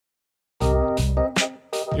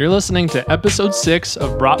You're listening to episode 6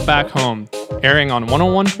 of Brought Back Home, airing on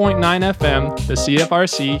 101.9 FM, the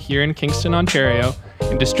CFRC here in Kingston, Ontario,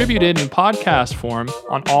 and distributed in podcast form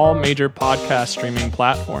on all major podcast streaming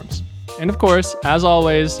platforms. And of course, as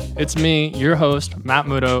always, it's me, your host, Matt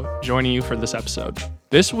Muto, joining you for this episode.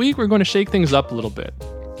 This week, we're going to shake things up a little bit.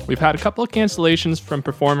 We've had a couple of cancellations from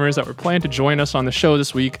performers that were planning to join us on the show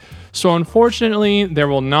this week, so unfortunately, there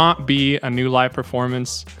will not be a new live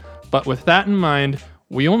performance. But with that in mind,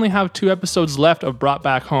 we only have 2 episodes left of Brought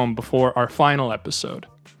Back Home before our final episode.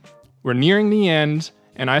 We're nearing the end,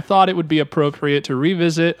 and I thought it would be appropriate to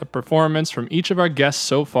revisit a performance from each of our guests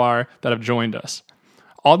so far that have joined us.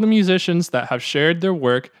 All the musicians that have shared their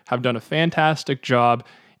work have done a fantastic job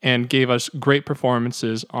and gave us great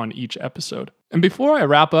performances on each episode. And before I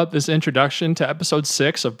wrap up this introduction to episode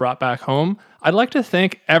 6 of Brought Back Home, I'd like to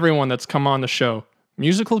thank everyone that's come on the show,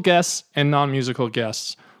 musical guests and non-musical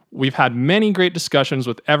guests. We've had many great discussions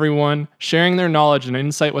with everyone, sharing their knowledge and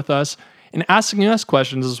insight with us, and asking us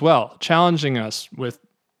questions as well, challenging us with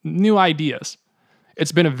new ideas.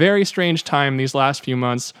 It's been a very strange time these last few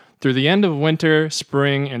months, through the end of winter,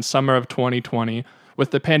 spring, and summer of 2020,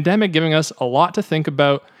 with the pandemic giving us a lot to think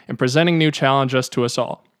about and presenting new challenges to us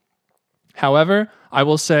all. However, I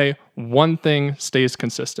will say one thing stays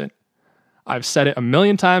consistent. I've said it a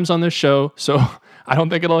million times on this show, so I don't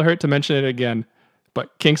think it'll hurt to mention it again.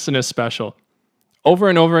 But Kingston is special. Over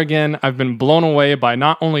and over again, I've been blown away by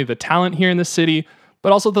not only the talent here in the city,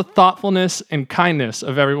 but also the thoughtfulness and kindness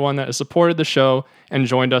of everyone that has supported the show and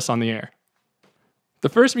joined us on the air. The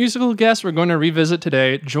first musical guest we're going to revisit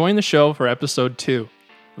today joined the show for episode 2.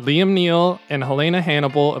 Liam Neal and Helena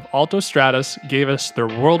Hannibal of Alto Stratus gave us their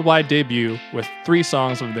worldwide debut with 3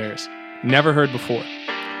 songs of theirs, never heard before.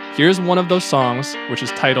 Here's one of those songs, which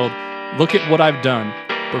is titled Look at What I've Done,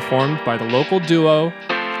 performed by the local duo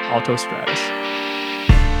Alto Stratus.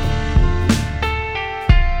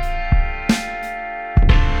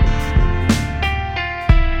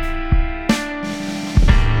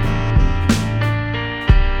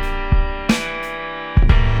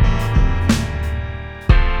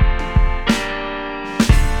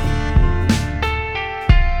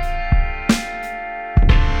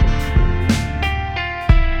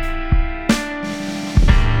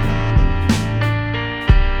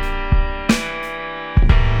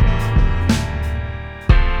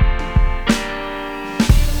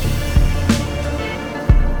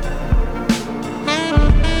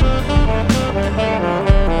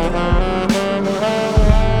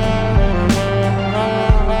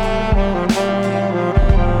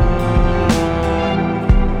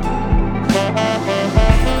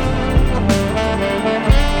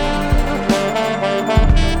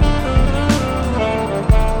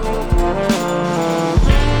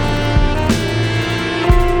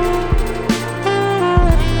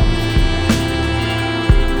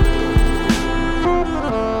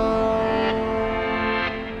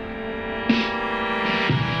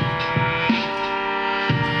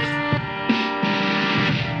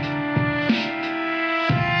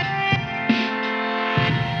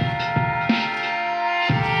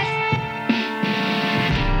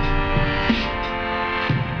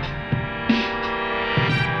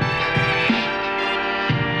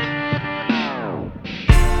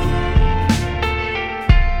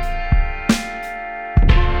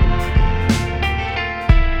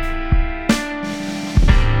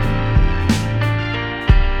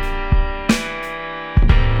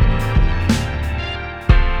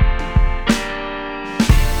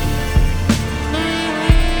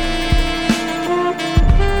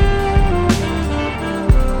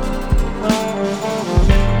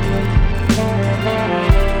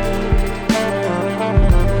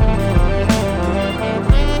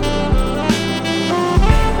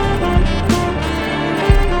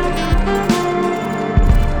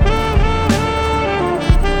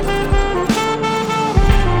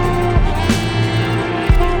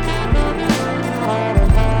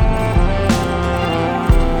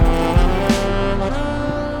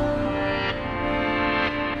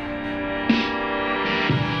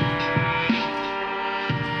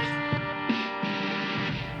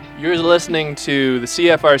 You're listening to the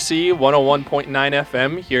CFRC 101.9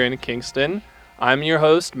 FM here in Kingston. I'm your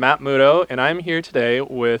host, Matt Muto, and I'm here today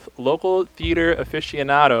with local theater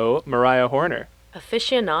aficionado, Mariah Horner.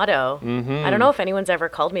 Aficionado? I don't know if anyone's ever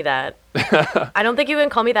called me that. I don't think you can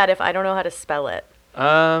call me that if I don't know how to spell it.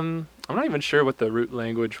 I'm not even sure what the root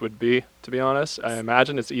language would be, to be honest. I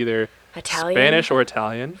imagine it's either Italian, Spanish or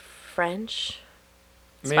Italian. French.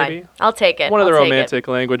 It's Maybe. fine. I'll take it. One of the romantic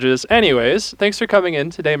languages. Anyways, thanks for coming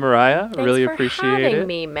in today, Mariah. Thanks really for appreciate having it.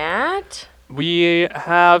 me, Matt. We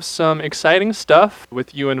have some exciting stuff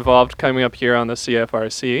with you involved coming up here on the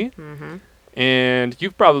CFRC. Mm-hmm. And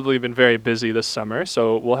you've probably been very busy this summer,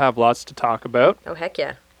 so we'll have lots to talk about. Oh, heck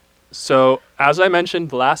yeah. So, as I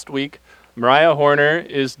mentioned last week, Mariah Horner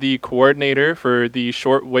is the coordinator for the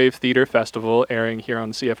Shortwave Theater Festival airing here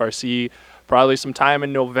on CFRC probably sometime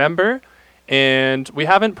in November. And we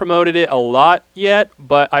haven't promoted it a lot yet,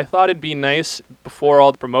 but I thought it'd be nice before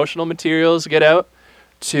all the promotional materials get out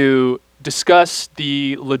to discuss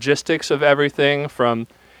the logistics of everything from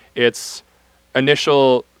its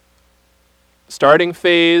initial starting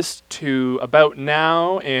phase to about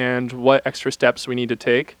now and what extra steps we need to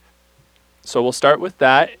take. So we'll start with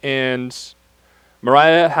that. And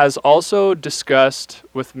Mariah has also discussed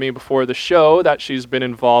with me before the show that she's been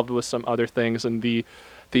involved with some other things in the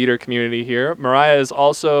theater community here. Mariah is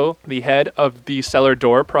also the head of the Cellar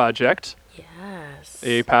Door Project. Yes.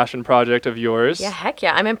 A passion project of yours. Yeah, heck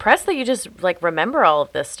yeah. I'm impressed that you just remember all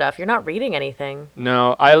of this stuff. You're not reading anything.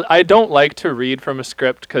 No, I don't like to read from a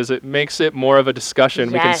script because it makes it more of a discussion.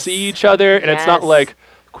 Yes. We can see each other, and it's not like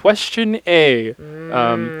question A.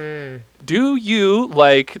 Do you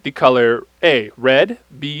like the color A, red,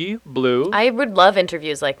 B, blue? I would love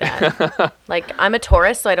interviews like that. I'm a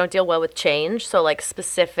Taurus, so I don't deal well with change. So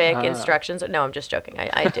specific instructions. No, I'm just joking.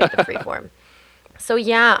 I dig the free form. So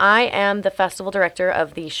yeah, I am the festival director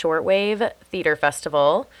of the Shortwave Theater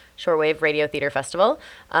Festival, Shortwave Radio Theater Festival.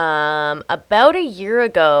 About a year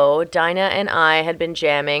ago, Dinah and I had been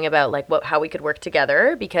jamming about how we could work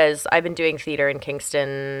together because I've been doing theater in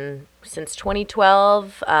Kingston since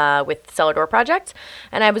 2012 with Cellar Door Project,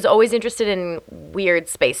 and I was always interested in weird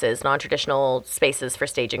spaces, non-traditional spaces for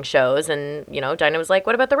staging shows. And Dinah was like,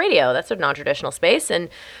 "What about the radio? That's a non-traditional space." And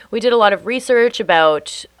we did a lot of research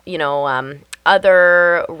about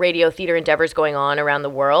other radio theater endeavors going on around the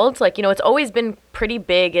world. It's always been pretty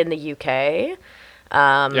big in the UK.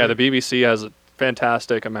 Yeah, the BBC has a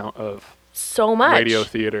fantastic amount of so much radio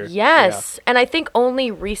theater. Yes. Yeah. And I think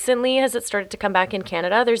only recently has it started to come back in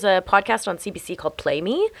Canada. There's a podcast on CBC called Play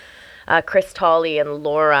Me. Chris Tolley and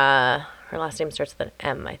Laura, her last name starts with an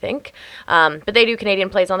M, I think. But they do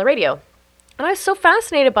Canadian plays on the radio. And I was so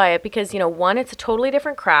fascinated by it because, one, it's a totally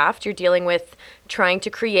different craft. You're dealing with trying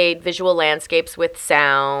to create visual landscapes with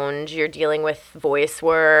sound. You're dealing with voice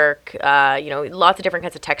work, lots of different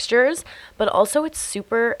kinds of textures. But also it's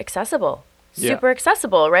super accessible. Super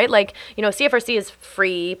accessible, right? CFRC is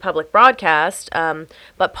free public broadcast,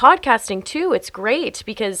 but podcasting too, it's great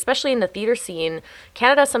because especially in the theater scene,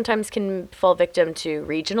 Canada sometimes can fall victim to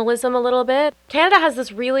regionalism a little bit. Canada has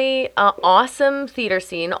this really awesome theater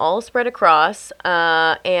scene all spread across,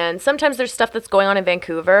 and sometimes there's stuff that's going on in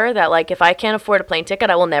Vancouver that if I can't afford a plane ticket,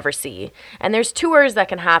 I will never see. And there's tours that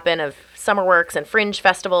can happen of summer works and fringe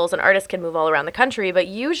festivals, and artists can move all around the country, but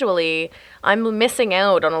usually I'm missing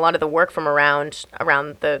out on a lot of the work from around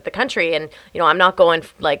the country. And I'm not going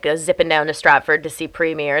zipping down to Stratford to see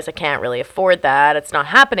premieres. I can't really afford that. It's not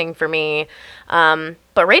happening for me.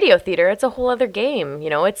 But radio theater, it's a whole other game.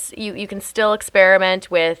 It's you can still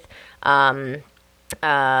experiment with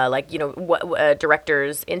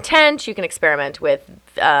director's intent. You can experiment with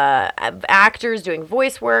actors doing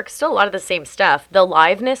voice work. Still a lot of the same stuff. The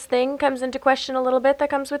liveness thing comes into question a little bit that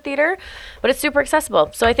comes with theater, but it's super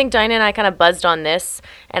accessible. So I think Dinah and I kind of buzzed on this,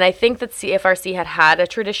 and I think that CFRC had a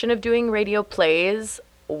tradition of doing radio plays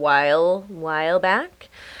a while back.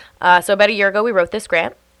 So about a year ago, we wrote this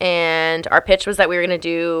grant. And our pitch was that we were going to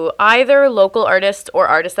do either local artists or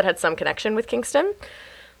artists that had some connection with Kingston.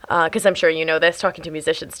 Because I'm sure this, talking to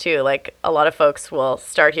musicians too. A lot of folks will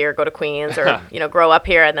start here, go to Queens, or grow up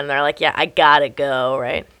here, and then they're like, "Yeah, I gotta go,"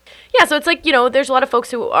 right? Yeah, so it's there's a lot of folks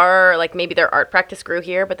who are maybe their art practice grew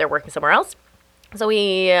here, but they're working somewhere else. So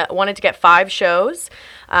we wanted to get 5 shows,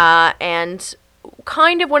 and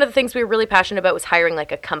kind of one of the things we were really passionate about was hiring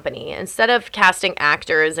a company. Instead of casting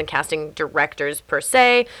actors and casting directors per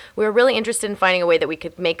se, we were really interested in finding a way that we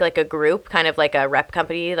could make a group, kind of like a rep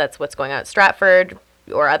company. That's what's going on at Stratford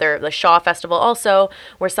or the Shaw Festival also,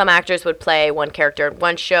 where some actors would play one character in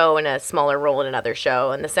one show and a smaller role in another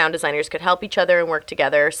show, and the sound designers could help each other and work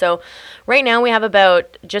together. So right now we have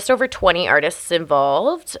about just over 20 artists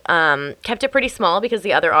involved. Kept it pretty small because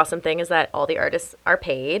the other awesome thing is that all the artists are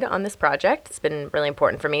paid on this project. It's been really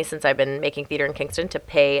important for me since I've been making theater in Kingston to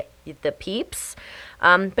pay the peeps.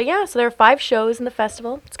 But yeah, so there are 5 shows in the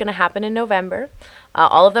festival. It's going to happen in November.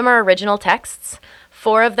 All of them are original texts.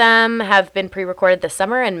 4 of them have been pre-recorded this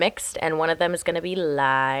summer and mixed, and one of them is going to be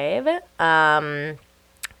live. And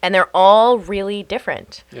they're all really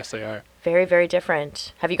different. Yes, they are. Very, very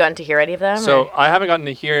different. Have you gotten to hear any of them? So or? I haven't gotten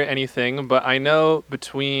to hear anything, but I know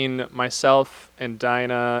between myself and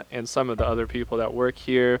Dinah and some of the other people that work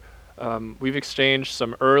here, we've exchanged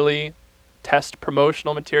some early test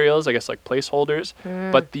promotional materials, I guess like placeholders,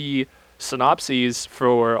 but the synopses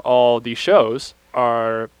for all the shows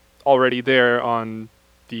are already there on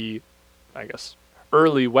the, I guess,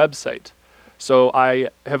 early website. So I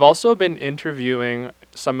have also been interviewing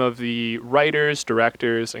some of the writers,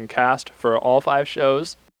 directors, and cast for all 5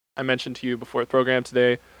 shows. I mentioned to you before the program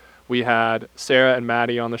today, we had Sarah and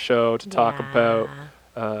Maddie on the show to talk about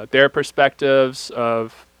their perspectives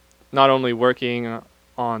of not only working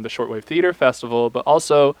on the Shortwave Theater Festival, but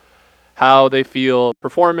also how they feel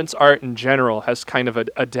performance art in general has kind of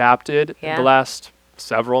adapted in the last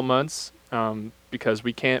several months, because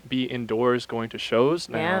we can't be indoors going to shows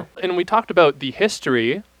now. Yeah. And we talked about the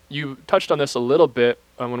history. You touched on this a little bit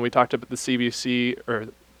when we talked about the CBC,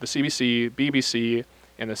 BBC,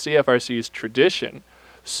 and the CFRC's tradition.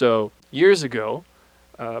 So years ago,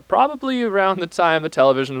 probably around the time the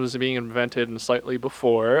television was being invented and slightly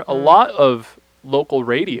before, a lot of local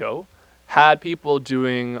radio had people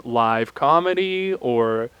doing live comedy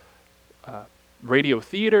or radio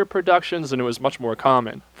theater productions, and it was much more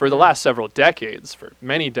common. For the last several decades, for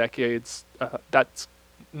many decades,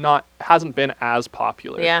 hasn't been as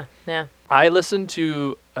popular. Yeah. I listen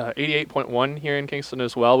to 88.1 here in Kingston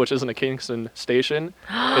as well, which isn't a Kingston station.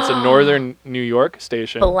 It's a northern New York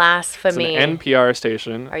station. Blasphemy. It's an NPR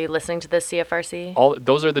station. Are you listening to the CFRC?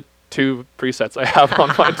 Those are the 2 presets I have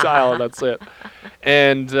on my dial. That's it.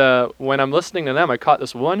 And when I'm listening to them, I caught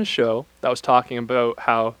this one show that was talking about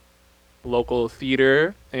how local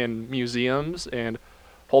theater and museums and a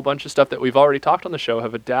whole bunch of stuff that we've already talked on the show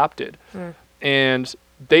have adapted. And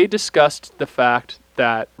they discussed the fact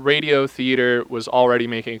that radio theater was already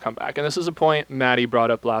making a comeback. And this is a point Maddie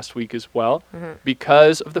brought up last week as well,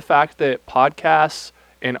 because of the fact that podcasts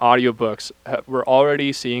and audiobooks were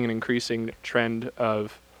already seeing an increasing trend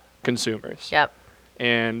of consumers. Yep.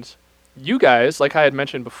 And you guys, like I had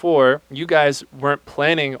mentioned before, you guys weren't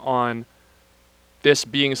planning on this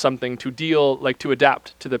being something to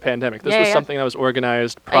adapt to the pandemic. This was something that was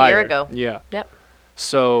organized prior. A year ago. Yeah. Yep.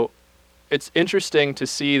 So it's interesting to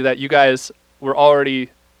see that you guys were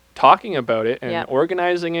already talking about it and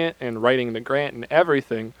organizing it and writing the grant and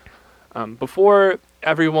everything before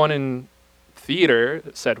everyone in theater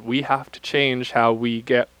said we have to change how we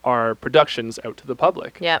get our productions out to the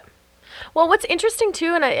public. Yep. Well, what's interesting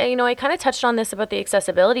too, and I kind of touched on this about the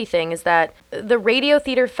accessibility thing, is that the Radio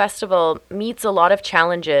Theater Festival meets a lot of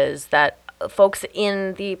challenges that folks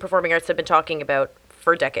in the performing arts have been talking about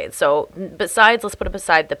for decades. So let's put it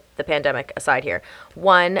beside the pandemic aside here.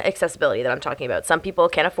 One, accessibility that I'm talking about. Some people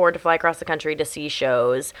can't afford to fly across the country to see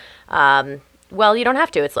shows. Well, you don't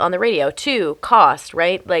have to. It's on the radio. 2, cost,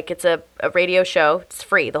 right? Like, it's a radio show. It's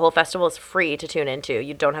free. The whole festival is free to tune into.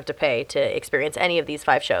 You don't have to pay to experience any of these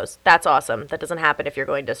 5 shows. That's awesome. That doesn't happen if you're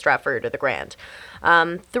going to Stratford or the Grand.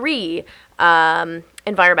 3,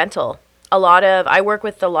 environmental. I work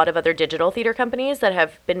with a lot of other digital theater companies that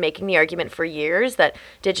have been making the argument for years that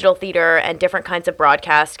digital theater and different kinds of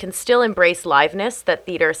broadcast can still embrace liveness that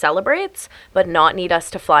theater celebrates, but not need us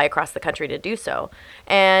to fly across the country to do so.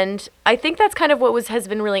 And I think that's kind of what has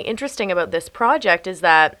been really interesting about this project, is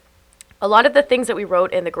that a lot of the things that we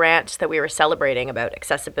wrote in the grant that we were celebrating about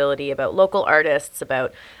accessibility, about local artists,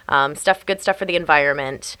 about good stuff for the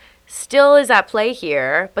environment, still is at play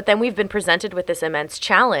here. But then we've been presented with this immense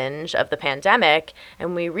challenge of the pandemic,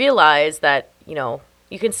 and we realize that,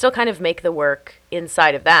 you can still kind of make the work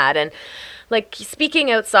inside of that. And like,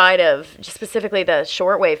 speaking outside of just specifically the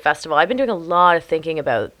Shortwave Festival, I've been doing a lot of thinking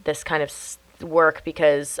about this kind of work,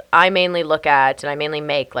 because I mainly look at and I mainly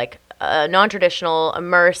make like non-traditional,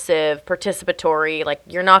 immersive, participatory, like,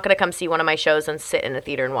 you're not going to come see one of my shows and sit in a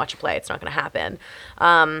theater and watch a play. It's not going to happen.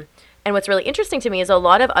 And what's really interesting to me is a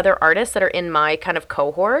lot of other artists that are in my kind of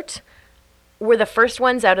cohort were the first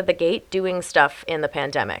ones out of the gate doing stuff in the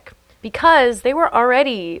pandemic, because they were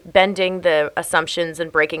already bending the assumptions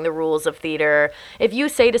and breaking the rules of theater. If you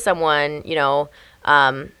say to someone,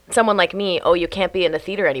 someone like me, oh, you can't be in the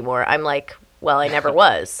theater anymore, I'm like, well, I never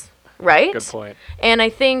was. Right? Good point. And I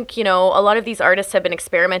think, a lot of these artists have been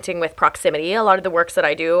experimenting with proximity. A lot of the works that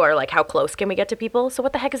I do are like, how close can we get to people? So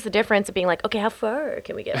what the heck is the difference of being like, okay, how far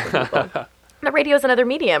can we get from people? The radio is another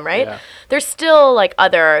medium, right? Yeah. There's still like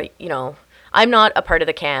other, I'm not a part of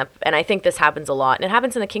the camp, and I think this happens a lot, and it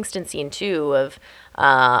happens in the Kingston scene too, of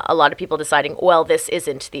a lot of people deciding, well, this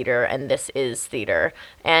isn't theater and this is theater.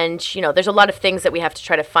 And, you know, there's a lot of things that we have to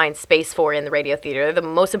try to find space for in the radio theater. The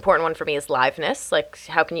most important one for me is liveness. Like,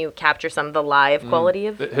 how can you capture some of the live quality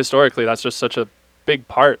of... Historically, that's just such a big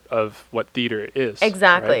part of what theater is.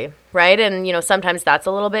 Exactly. Right? And, you know, sometimes that's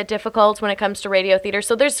a little bit difficult when it comes to radio theater.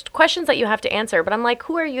 So there's questions that you have to answer, but I'm like,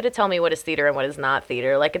 who are you to tell me what is theater and what is not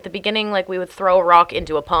theater? Like, at the beginning, like, we would throw a rock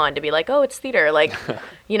into a pond to be like, oh, it's theater. Like,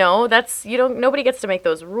 you know, nobody gets to make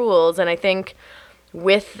those rules. And I think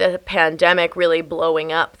with the pandemic really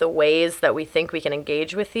blowing up the ways that we think we can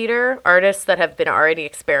engage with theater, artists that have been already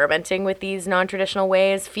experimenting with these non-traditional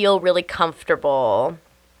ways feel really comfortable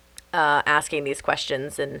asking these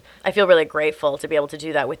questions, and I feel really grateful to be able to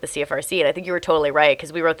do that with the CFRC. And I think you were totally right,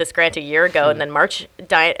 because we wrote this grant a year ago, and then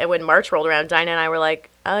when March rolled around, Dinah and I were like,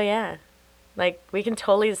 oh yeah, like, we can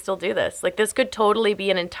totally still do this. Like, this could totally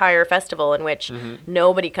be an entire festival in which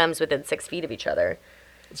nobody comes within 6 feet of each other.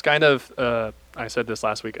 It's kind of, I said this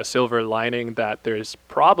last week, a silver lining that there's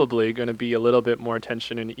probably going to be a little bit more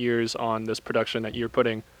attention and ears on this production that you're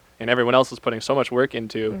putting and everyone else is putting so much work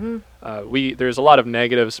into. There's a lot of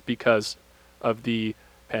negatives because of the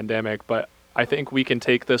pandemic, but I think we can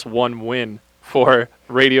take this one win for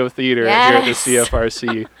radio theater here at the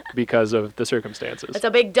CFRC because of the circumstances. It's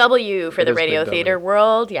a big W for the radio theater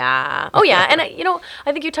world. Yeah. Oh, yeah. And,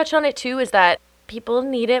 I think you touched on it, too, is that people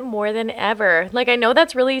need it more than ever. Like, I know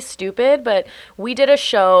that's really stupid, but we did a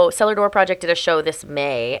show, Cellar Door Project did a show this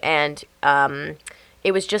May, and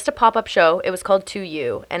it was just a pop-up show. It was called To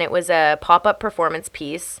You, and it was a pop-up performance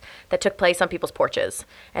piece that took place on people's porches.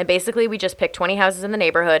 And basically, we just picked 20 houses in the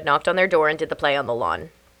neighborhood, knocked on their door, and did the play on the lawn.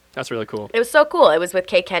 That's really cool. It was so cool. It was with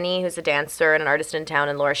Kay Kenny, who's a dancer and an artist in town,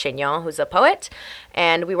 and Laura Chignon, who's a poet.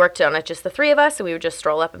 And we worked on it, just the three of us, and we would just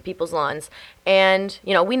stroll up in people's lawns. And,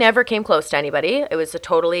 we never came close to anybody. It was a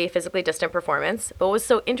totally physically distant performance. But what was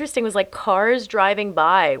so interesting was, like, cars driving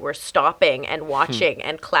by were stopping and watching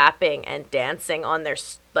and clapping and dancing on their,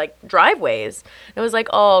 like, driveways. And it was like,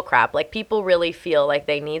 oh, crap. Like, people really feel like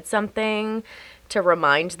they need something to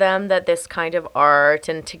remind them that this kind of art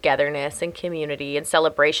and togetherness and community and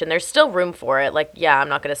celebration, there's still room for it. Like, yeah, I'm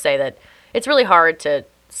not going to say that it's really hard to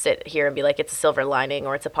sit here and be like, it's a silver lining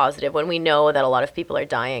or it's a positive when we know that a lot of people are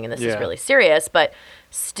dying and this is really serious. But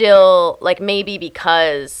still, like, maybe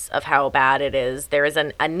because of how bad it is, there is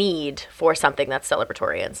a need for something that's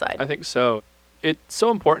celebratory inside. I think so. It's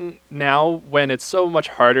so important now when it's so much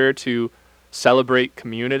harder to celebrate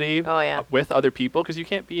community with other people, because you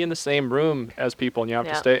can't be in the same room as people and you have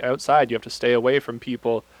to stay outside. You have to stay away from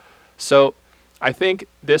people. So I think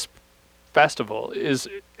this festival is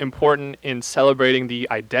important in celebrating the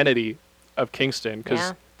identity of Kingston,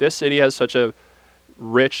 because this city has such a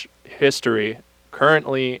rich history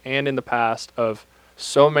currently and in the past of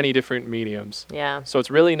so many different mediums. Yeah. So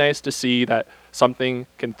it's really nice to see that something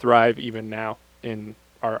can thrive even now in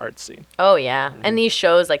our art scene. Oh, yeah. And these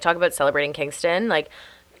shows, like, talk about celebrating Kingston. Like,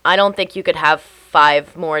 I don't think you could have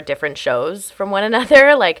 5 more different shows from one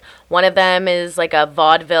another. Like, one of them is, like, a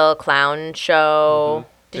vaudeville clown show.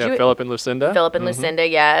 Philip and Lucinda. Philip and Lucinda,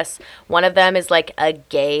 yes. One of them is like a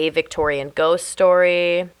gay Victorian ghost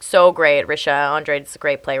story. So great. Risha Andre's a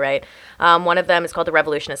great playwright. One of them is called The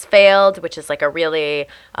Revolution Has Failed, which is like a really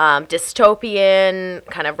dystopian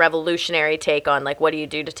kind of revolutionary take on, like, what do you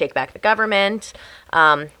do to take back the government?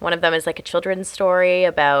 One of them is like a children's story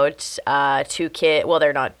about 2 kids. Well,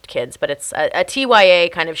 they're not kids, but it's a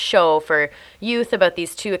TYA kind of show for youth about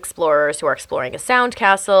these 2 explorers who are exploring a sound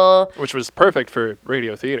castle. Which was perfect for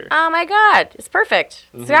radio theater. Oh my God, it's perfect.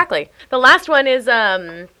 Exactly. The last one is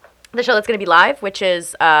the show that's going to be live, which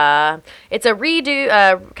is it's a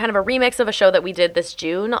redo, kind of a remix of a show that we did this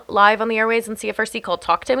June live on the airways in CFRC called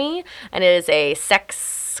Talk to Me, and it is a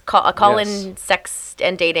call-in sex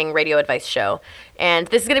and dating radio advice show. And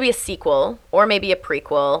this is going to be a sequel, or maybe a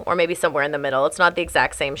prequel, or maybe somewhere in the middle. It's not the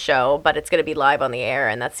exact same show, but it's going to be live on the air,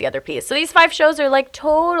 and that's the other piece. So these 5 shows are, like,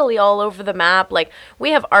 totally all over the map. Like,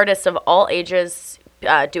 we have artists of all ages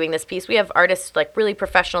doing this piece. We have artists, like, really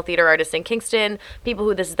professional theater artists in Kingston, people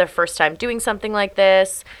who this is their first time doing something like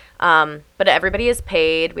this. But everybody is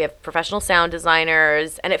paid. We have professional sound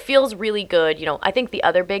designers, and it feels really good. I think the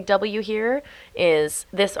other big W here is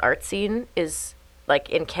this art scene is, like,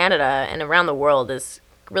 in Canada and around the world, is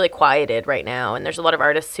really quieted right now, and there's a lot of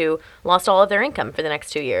artists who lost all of their income for the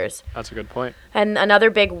next 2 years. That's a good point. And another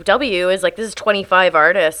big W is, like, this is 25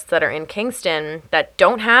 artists that are in Kingston that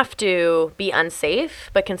don't have to be unsafe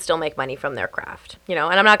but can still make money from their craft. And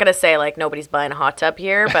I'm not going to say, like, nobody's buying a hot tub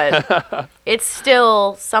here, but it's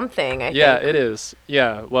still something, I think. Yeah, it is.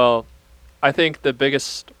 Yeah, well, I think the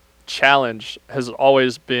biggest challenge has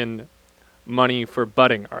always been money for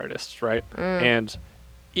budding artists, right? And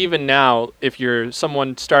even now, if you're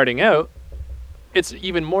someone starting out, it's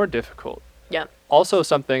even more difficult. Yeah. Also,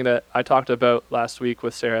 something that I talked about last week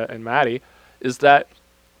with Sarah and Maddie is that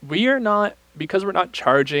because we're not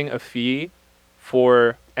charging a fee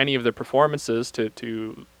for any of the performances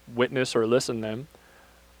to witness or listen them,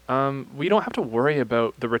 we don't have to worry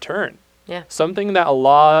about the return. Yeah. Something that a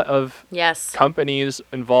lot of Yes. companies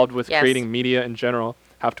involved with Yes. creating media in general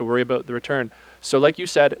have to worry about the return. So like you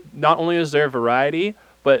said, not only is there variety,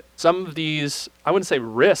 but some of these, I wouldn't say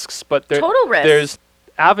risks, but Total risks. there's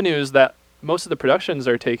avenues that most of the productions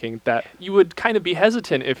are taking that you would kind of be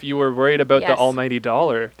hesitant if you were worried about the Yes. almighty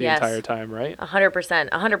dollar the Yes. entire time, right?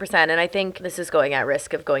 100%. And I think this is going at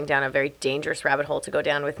risk of going down a very dangerous rabbit hole to go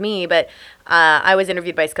down with me. But I was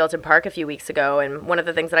interviewed by Skeleton Park a few weeks ago, and one of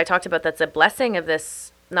the things that I talked about that's a blessing of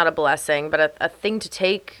this, not a blessing, but a thing to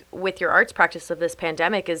take with your arts practice of this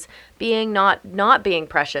pandemic is being not being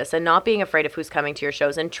precious and not being afraid of who's coming to your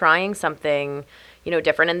shows and trying something,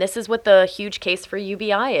 different. And this is what the huge case for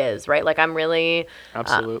UBI is, right? Like I'm really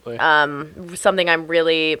Absolutely. something I'm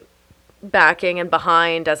really backing and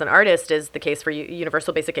behind as an artist is the case for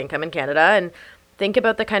universal basic income in Canada. And think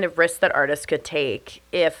about the kind of risks that artists could take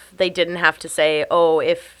if they didn't have to say, oh,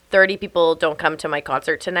 if 30 people don't come to my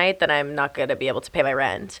concert tonight, then I'm not going to be able to pay my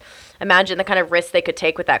rent. Imagine the kind of risks they could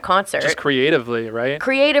take with that concert. Just creatively, right?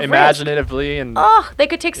 Creative risk. Imaginatively. And They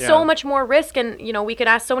could take Yeah. so much more risk, and we could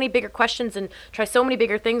ask so many bigger questions and try so many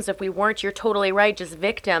bigger things if we weren't, you're totally right, just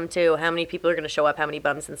victim to how many people are going to show up, how many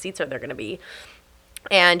bums and seats are there going to be.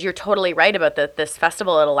 And you're totally right about this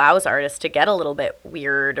festival. It allows artists to get a little bit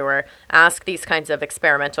weird or ask these kinds of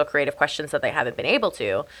experimental creative questions that they haven't been able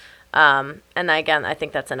to. And again, I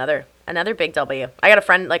think that's another big W. I got a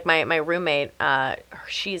friend, like my roommate,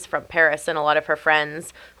 she's from Paris, and a lot of her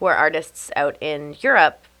friends who are artists out in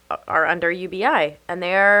Europe are under UBI, and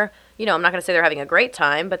they're, I'm not going to say they're having a great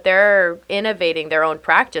time, but they're innovating their own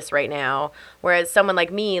practice right now. Whereas someone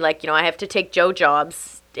like me, I have to take Joe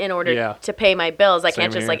jobs in order to pay my bills. I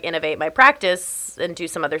can't just here. innovate my practice and do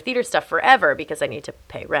some other theater stuff forever because I need to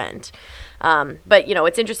pay rent. But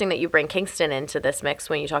it's interesting that you bring Kingston into this mix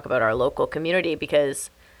when you talk about our local community, because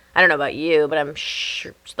I don't know about you, but I'm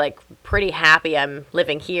pretty happy I'm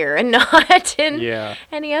living here and not in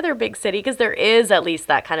any other big city, because there is at least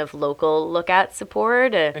that kind of local look at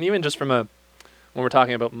support. And even just when we're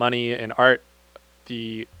talking about money and art,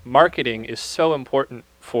 the marketing is so important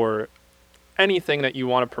for anything that you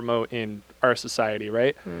want to promote in our society,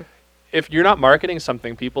 right? If you're not marketing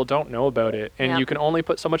something, people don't know about it. And you can only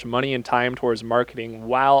put so much money and time towards marketing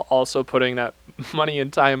while also putting that money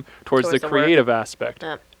and time towards the creative aspect.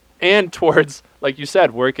 And towards, like you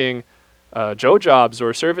said, working Joe jobs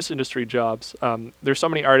or service industry jobs. There's so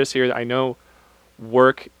many artists here that I know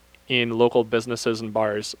work in local businesses and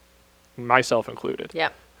bars, myself included. Yeah.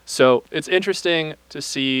 So it's interesting to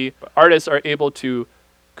see artists are able to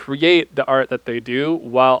create the art that they do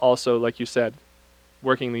while also, like you said,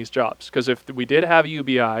 working these jobs. Because if we did have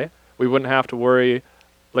UBI, we wouldn't have to worry.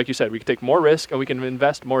 Like you said, we could take more risk and we can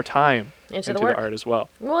invest more time into the art as well.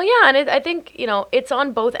 Well, yeah, and I think, it's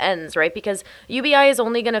on both ends, right? Because UBI is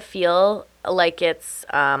only going to feel like it's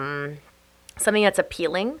something that's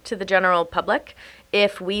appealing to the general public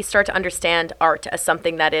if we start to understand art as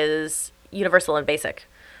something that is universal and basic,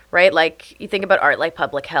 right? Like, you think about art like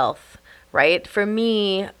public health, right? For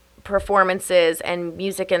me, performances and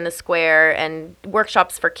music in the square and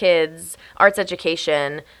workshops for kids, arts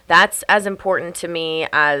education, that's as important to me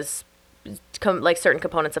as certain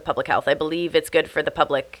components of public health. I believe it's good for the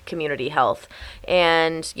public community health.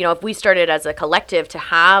 And, if we started as a collective to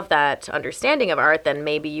have that understanding of art, then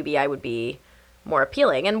maybe UBI would be more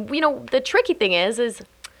appealing. And, the tricky thing is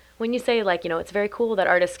when you say, it's very cool that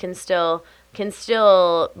artists can still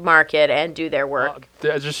market and do their work.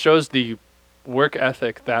 It just shows the work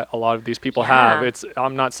ethic that a lot of these people have.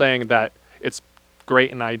 I'm not saying that it's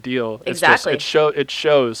great and ideal. Exactly. It's just it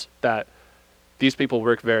shows that these people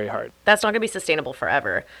work very hard. That's not going to be sustainable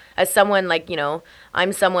forever. As someone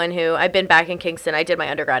I'm someone who, I've been back in Kingston. I did my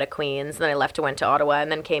undergrad at Queen's, and then I left and went to Ottawa,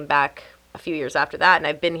 and then came back a few years after that, and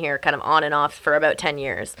I've been here kind of on and off for about 10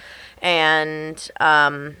 years. And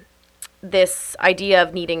this idea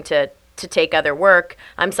of needing to take other work,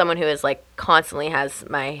 I'm someone who is constantly has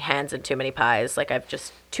my hands in too many pies. I've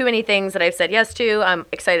just too many things that I've said yes to. I'm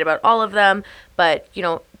excited about all of them, but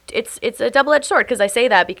it's a double-edged sword, because I say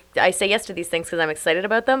I say yes to these things because I'm excited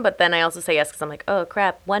about them, but then I also say yes because I'm like, oh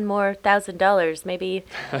crap, one more $1,000,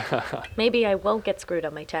 maybe I won't get screwed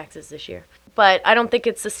on my taxes this year. But I don't think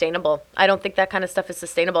it's sustainable. I don't think that kind of stuff is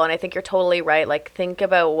sustainable. And I think you're totally right. Like, think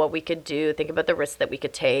about what we could do, think about the risks that we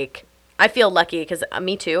could take. I feel lucky because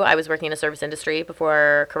me too. I was working in a service industry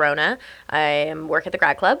before Corona. I work at the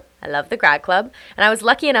grad club. I love the grad club. And I was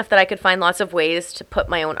lucky enough that I could find lots of ways to put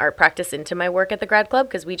my own art practice into my work at the grad club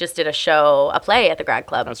because we just did a play at the grad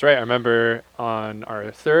club. That's right. I remember on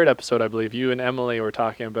our third episode, I believe you and Emily were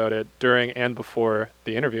talking about it during and before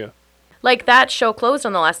the interview. Like, that show closed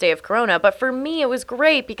on the last day of Corona, but for me it was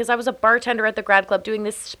great because I was a bartender at the grad club doing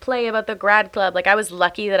this play about the grad club. Like, I was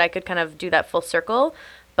lucky that I could kind of do that full circle,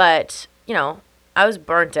 but you know, I was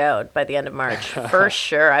burnt out by the end of March for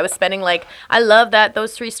sure. I was spending I love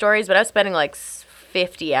those 3 stories, but I was spending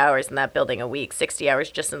 50 hours in that building a week, 60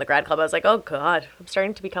 hours just in the grad club. I was like, oh God, I'm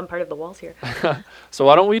starting to become part of the walls here. So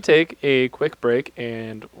why don't we take a quick break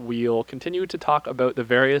and we'll continue to talk about the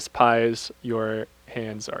various pies your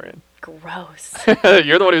hands are in. Gross.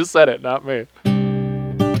 You're the one who said it, not me.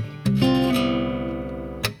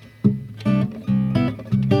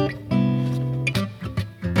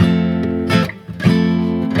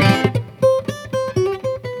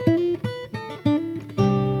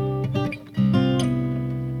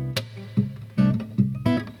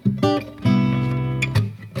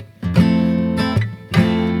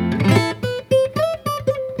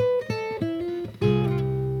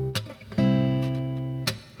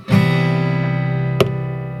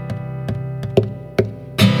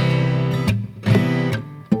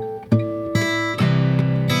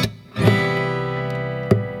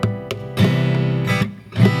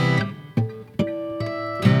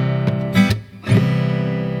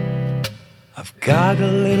 Got a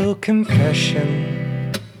little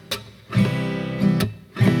confession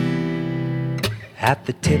at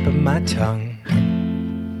the tip of my tongue.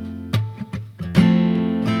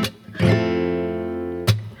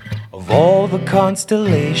 Of all the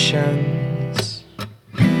constellations,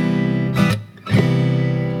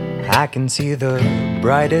 I can see the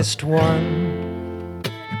brightest one.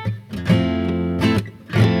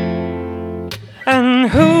 And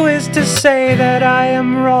who is to say that I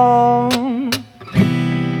am wrong?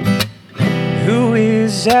 Who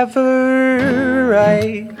is ever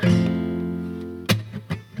right?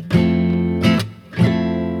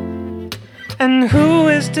 And who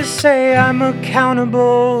is to say I'm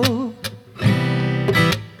accountable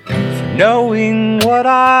for knowing what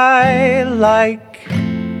I like?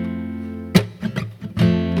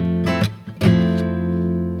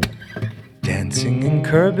 Dancing and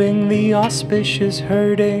curbing the auspicious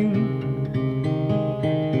hurting.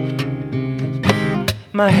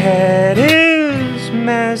 My head is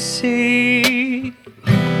messy,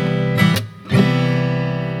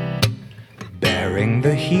 bearing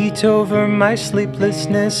the heat over my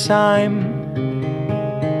sleeplessness. I'm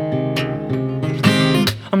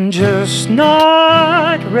just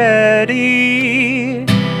not ready.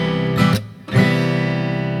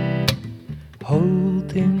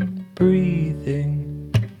 Holding,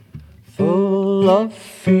 breathing, full of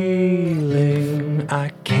feeling I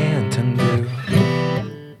can't undo.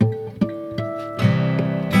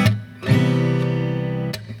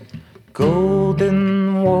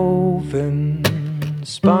 Golden woven,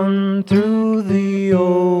 spun through the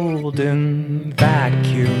olden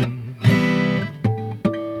vacuum.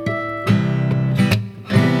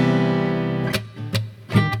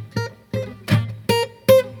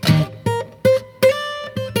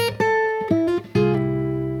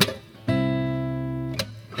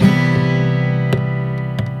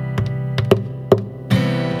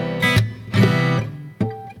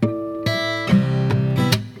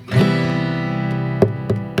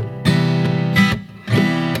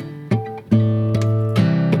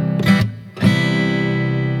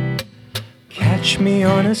 Catch me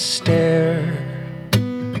on a stair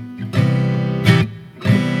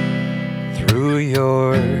through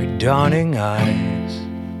your dawning eyes,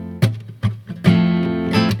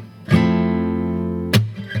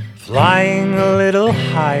 flying a little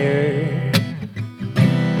higher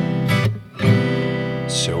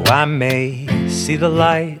so I may see the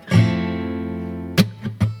light.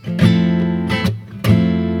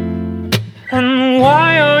 And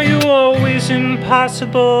why are you always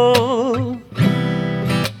impossible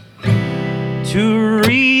to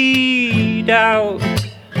read out?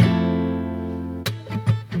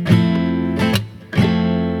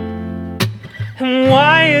 And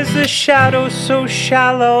why is the shadow so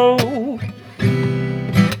shallow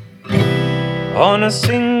on a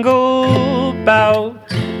single bout?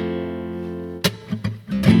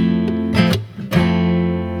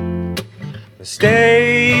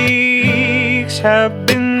 Mistakes have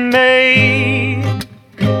been made,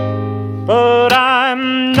 but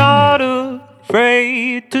I'm not a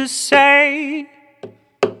afraid to say.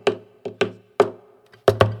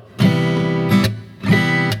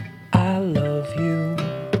 I love you.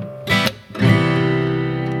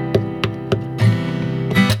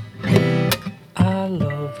 I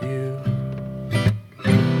love you.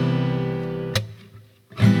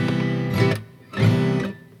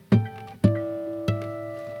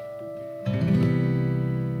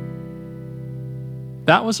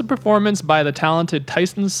 That was a performance by the talented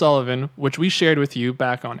Tyson Sullivan, which we shared with you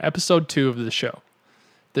back on episode 2 of the show.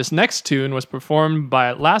 This next tune was performed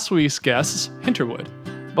by last week's guests, Hinterwood.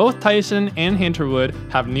 Both Tyson and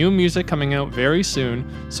Hinterwood have new music coming out very soon,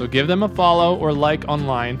 so give them a follow or like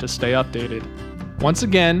online to stay updated. Once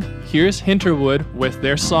again, here's Hinterwood with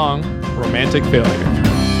their song, Romantic Failure.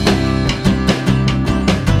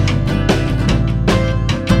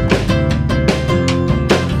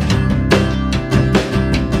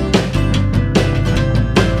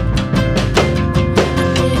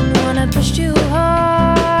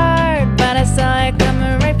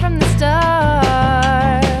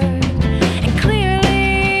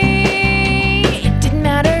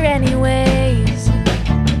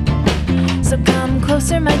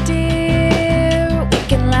 My dear, we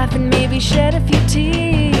can laugh and maybe shed a few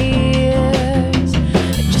tears.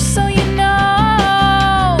 Just so you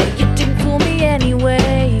know, you didn't fool me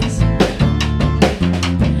anyways.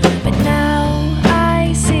 But now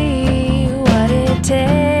I see what it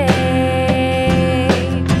takes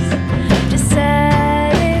to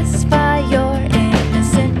satisfy your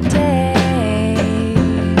innocent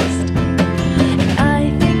taste. And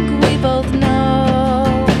I think we both know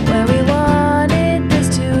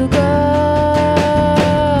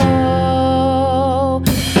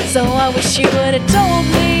you would have told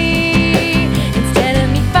me instead of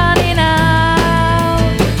me finding out.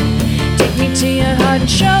 Take me to your heart and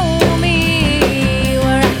show me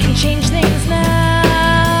where I can change things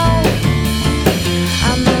now.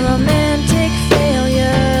 I'm a romantic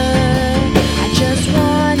failure. I just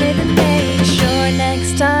wanted to make sure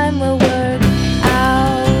next time we'll work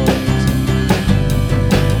out.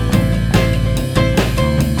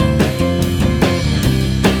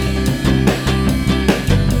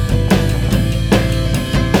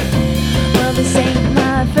 This ain't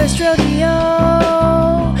my first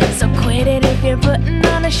rodeo, so quit it if you're putting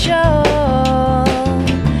on a show.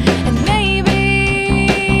 And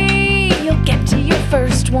maybe you'll get to your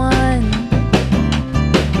first one.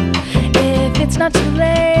 If it's not too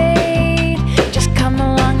late, just come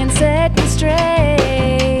along and set me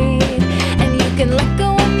straight. And you can let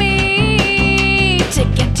go of me to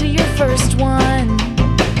get to your first one.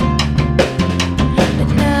 But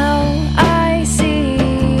now I see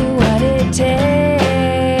what it takes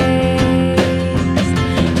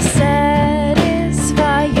to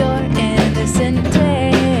satisfy your innocent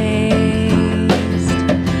taste.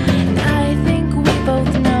 And I think we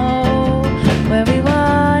both know where we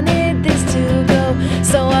wanted this to go.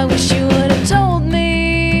 So I wish you would have told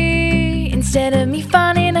me instead of me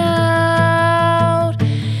finding out.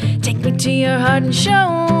 Take me to your heart and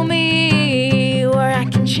show me where I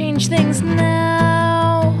can change things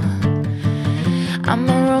now. I'm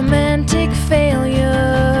a romantic failure.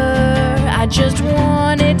 I just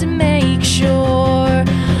wanted to make sure.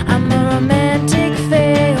 I'm a romantic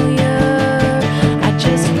failure. I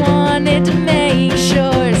just wanted to make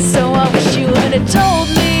sure. So I wish you would have told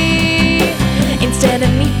me instead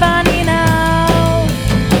of me finding out.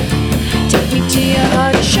 Take me to your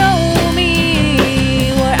heart and show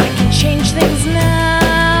me where I can change things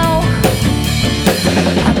now.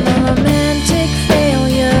 I'm a romantic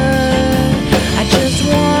failure. I just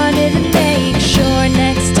wanted to make sure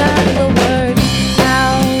next time we'll work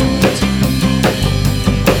out.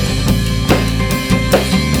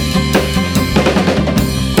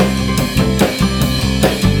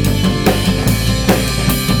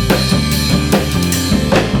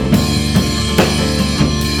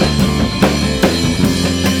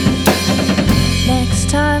 Next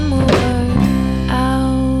time we'll work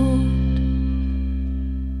out.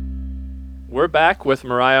 We're back with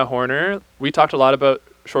Mariah Horner. We talked a lot about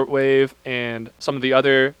shortwave and some of the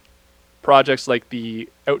other projects like the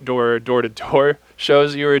outdoor door-to-door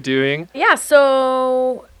shows you were doing. Yeah,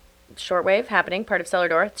 so Shortwave happening, part of Cellar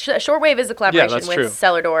Door. Shortwave is a collaboration that's with true.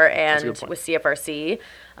 Cellar Door That's a and good point. with CFRC.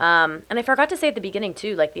 And I forgot to say at the beginning,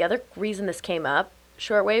 too, like the other reason this came up,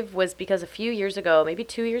 Shortwave, was because a few years ago, maybe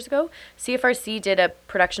 2 years ago, CFRC did a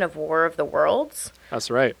production of War of the Worlds, That's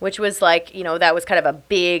right. which was like, you know, that was kind of a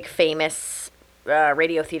big, famous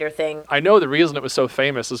radio theater thing. I know the reason it was so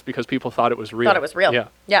famous is because people thought it was real. Thought it was real. Yeah.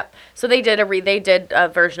 Yeah. So they did a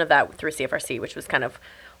version of that through CFRC, which was kind of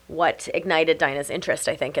what ignited Dinah's interest,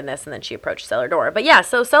 I think, in this, and then she approached Cellar Door. But yeah,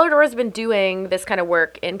 so Cellar Door has been doing this kind of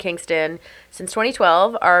work in Kingston since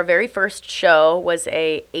 2012. Our very first show was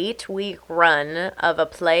a 8-week run of a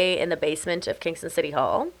play in the basement of Kingston City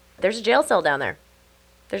Hall. There's a jail cell down there.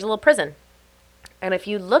 There's a little prison. And if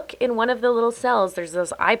you look in one of the little cells, there's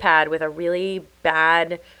this iPad with a really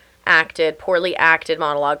poorly acted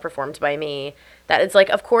monologue performed by me. That it's like,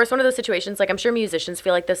 of course, one of those situations, like I'm sure musicians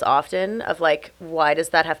feel like this often, of like, why does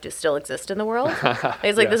that have to still exist in the world?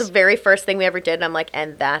 It's like, this is the very first thing we ever did, and I'm like,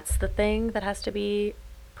 and that's the thing that has to be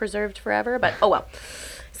preserved forever? But oh well.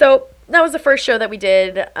 So that was the first show that we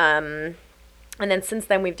did, and then since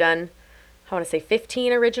then we've done, I want to say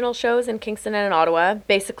 15 original shows in Kingston and in Ottawa.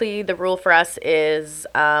 Basically, the rule for us is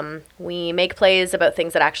we make plays about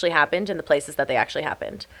things that actually happened in the places that they actually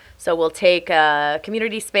happened. So we'll take a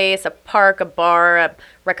community space, a park, a bar, a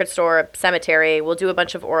record store, a cemetery. We'll do a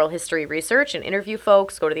bunch of oral history research and interview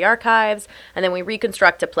folks, go to the archives, and then we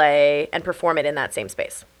reconstruct a play and perform it in that same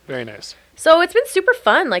space. Very nice. So it's been super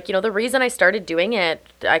fun. Like, you know, the reason I started doing it,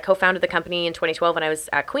 I co-founded the company in 2012 when I was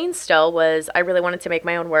at Queen's still, was I really wanted to make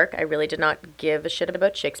my own work. I really did not give a shit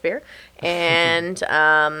about Shakespeare. And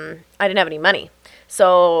I didn't have any money.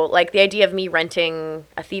 So, like, the idea of me renting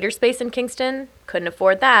a theater space in Kingston, couldn't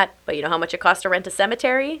afford that. But you know how much it costs to rent a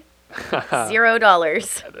cemetery?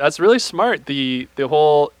 $0. That's really smart. The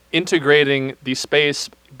whole integrating the space,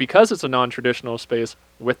 because it's a non-traditional space,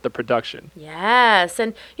 with the production. Yes.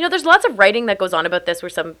 And, you know, there's lots of writing that goes on about this where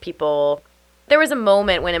some people... There was a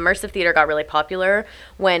moment when immersive theater got really popular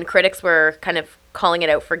when critics were kind of calling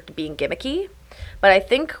it out for being gimmicky. But I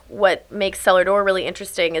think what makes Cellar Door really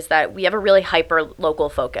interesting is that we have a really hyper-local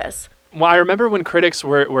focus. Well, I remember when critics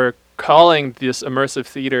were calling this immersive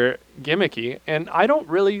theater gimmicky, and I don't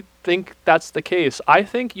really think that's the case. I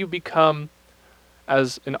think you become,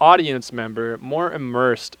 as an audience member, more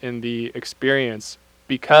immersed in the experience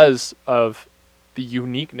because of the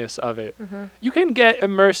uniqueness of it. Mm-hmm. You can get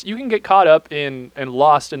immersed, you can get caught up in and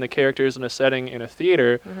lost in the characters in a setting in a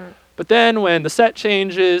theater, but then when the set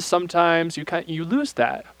changes, sometimes you lose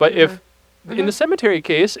that. But if in the cemetery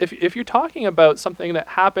case, if you're talking about something that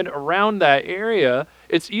happened around that area,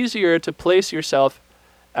 it's easier to place yourself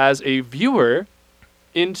as a viewer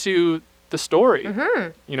into the story,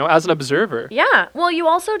 you know, as an observer. Yeah. Well, you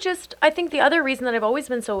also I think the other reason that I've always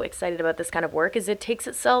been so excited about this kind of work is it takes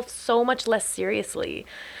itself so much less seriously.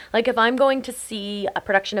 Like if I'm going to see a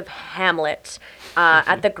production of Hamlet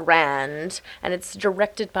at the Grand, and it's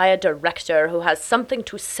directed by a director who has something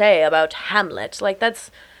to say about Hamlet, like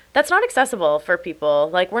that's not accessible for people.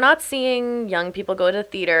 Like, we're not seeing young people go to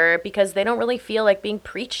theater because they don't really feel like being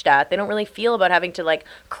preached at. They don't really feel about having to, like,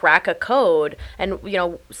 crack a code. And, you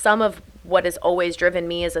know, some of what has always driven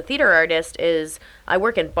me as a theater artist is I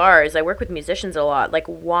work in bars. I work with musicians a lot. Like,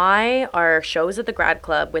 why are shows at the Grad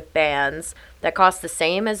Club with bands that cost the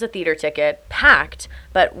same as a theater ticket packed,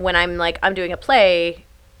 but when I'm doing a play,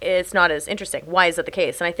 it's not as interesting? Why is that the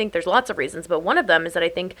case? And I think there's lots of reasons, but one of them is that I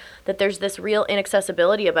think that there's this real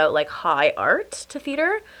inaccessibility about like high art to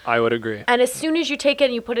theater. I would agree. And as soon as you take it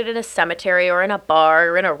and you put it in a cemetery or in a bar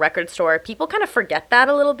or in a record store, people kind of forget that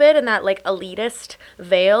a little bit, and that like elitist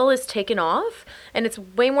veil is taken off, and it's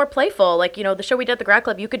way more playful. Like, you know, the show we did at the Grad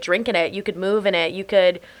Club, you could drink in it, you could move in it, you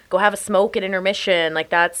could go have a smoke at intermission. Like,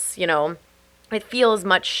 that's, you know, it feels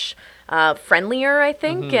much friendlier, I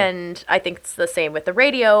think. And I think it's the same with the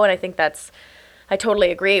radio. And I think I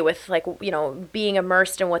totally agree with, like, you know, being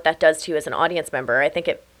immersed in what that does to you as an audience member. I think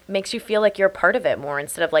it makes you feel like you're a part of it more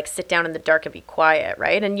instead of like sit down in the dark and be quiet,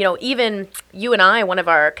 right? And, you know, even you and I, one of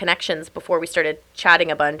our connections before we started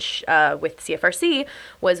chatting a bunch with CFRC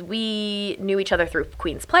was we knew each other through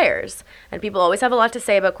Queen's Players. And people always have a lot to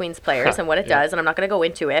say about Queen's Players and what it does. And I'm not going to go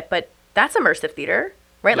into it, but that's immersive theater.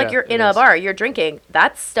 Right? Yeah, like you're in a bar, you're drinking.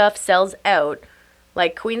 That stuff sells out.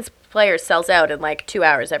 Like Queen's Players sells out in like 2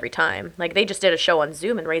 hours every time. Like they just did a show on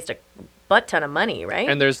Zoom and raised a butt ton of money, right?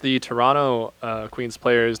 And there's the Toronto Queen's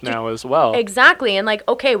Players now as well. Exactly. And like,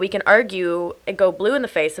 okay, we can argue and go blue in the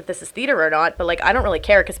face if this is theater or not, but like I don't really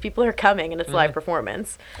care because people are coming and it's live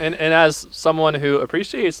performance. And as someone who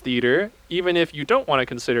appreciates theater, even if you don't want to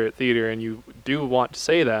consider it theater and you do want to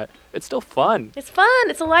say that, it's still fun. It's fun.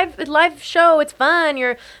 It's a live show. It's fun.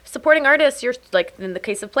 You're supporting artists. You're, like, in the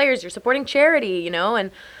case of Players, you're supporting charity, you know? And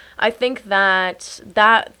I think that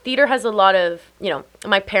theater has a lot of, you know,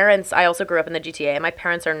 my parents, I also grew up in the GTA, and my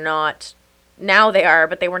parents are not, now they are,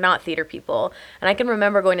 but they were not theater people. And I can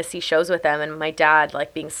remember going to see shows with them and my dad,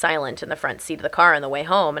 like, being silent in the front seat of the car on the way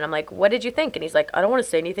home. And I'm like, what did you think? And he's like, I don't want to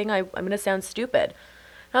say anything. I'm going to sound stupid.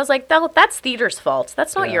 I was like, that's theater's fault.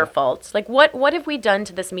 That's not Yeah. your fault. Like, what have we done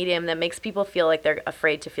to this medium that makes people feel like they're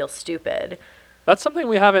afraid to feel stupid? That's something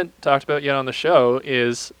we haven't talked about yet on the show,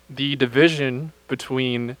 is the division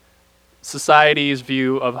between society's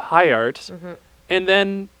view of high art and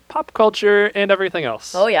then pop culture and everything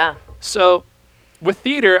else. Oh, yeah. So with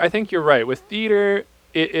theater, I think you're right. With theater,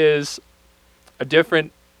 it is a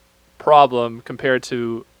different problem compared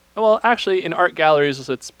to, well, actually in art galleries,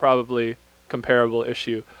 it's probably comparable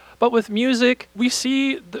issue. But with music, we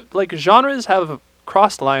see like genres have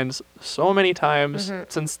crossed lines so many times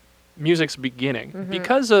since music's beginning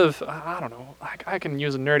because of, I don't know, I can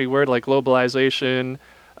use a nerdy word like globalization,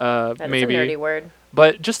 That maybe. is a nerdy word.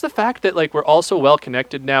 But just the fact that like we're all so well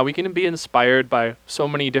connected now, we can be inspired by so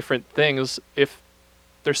many different things if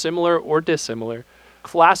they're similar or dissimilar.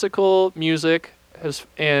 Classical music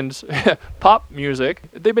and pop music,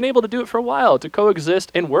 they've been able to do it for a while, to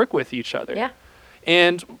coexist and work with each other. Yeah.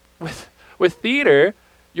 And with theater,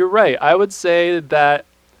 you're right. I would say that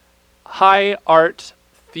high art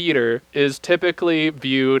theater is typically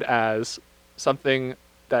viewed as something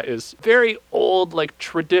that is very old, like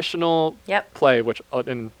traditional Yep. play, which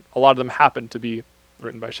and a lot of them happen to be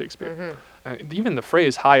written by Shakespeare. Even the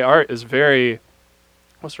phrase high art is very,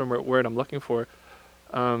 what's the word I'm looking for?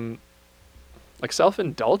 Like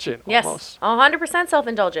self-indulgent Yes. almost. 100%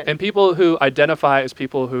 self-indulgent. And people who identify as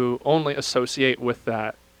people who only associate with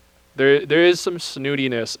that, there is some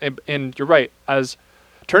snootiness. And you're right, as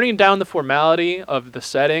turning down the formality of the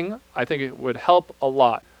setting, I think it would help a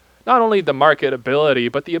lot. Not only the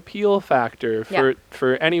marketability, but the appeal factor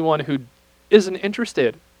for anyone who isn't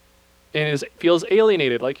interested and feels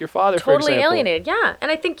alienated, like your father, for Totally example. alienated, yeah. And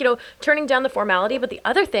I think, turning down the formality, but the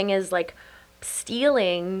other thing is like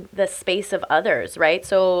stealing the space of others, right?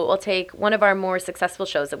 So I'll take one of our more successful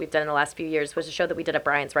shows that we've done in the last few years was a show that we did at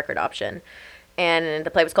Brian's Record Option. And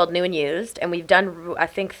the play was called New and Used. And we've done, I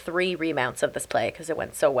think, 3 remounts of this play because it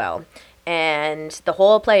went so well. And the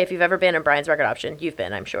whole play, if you've ever been in Brian's Record Option, you've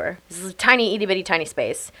been, I'm sure. This is a tiny, itty-bitty, tiny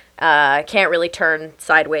space. Can't really turn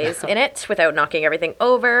sideways in it without knocking everything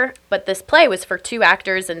over. But this play was for 2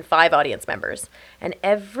 actors and 5 audience members. And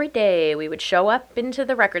every day we would show up into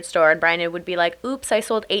the record store and Brian would be like, oops, I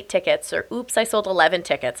sold 8 tickets, or oops, I sold 11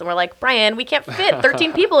 tickets. And we're like, Brian, we can't fit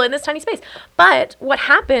 13 people in this tiny space. But what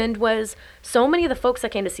happened was so many of the folks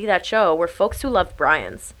that came to see that show were folks who loved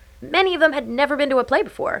Brian's. Many of them had never been to a play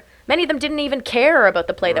before. Many of them didn't even care about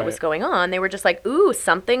the play that was going on. They were just like, ooh,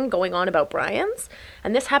 something going on about Brian's.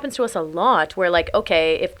 And this happens to us a lot where like,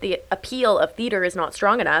 okay, if the appeal of theater is not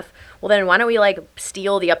strong enough, well then why don't we like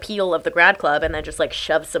steal the appeal of the grad club and then just like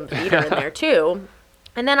shove some theater in there too.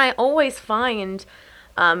 And then I always find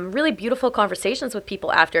really beautiful conversations with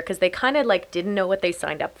people after because they kind of like didn't know what they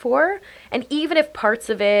signed up for. And even if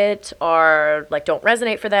parts of it are like don't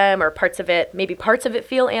resonate for them or maybe parts of it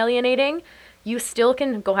feel alienating, you still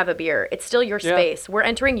can go have a beer. It's still your space. We're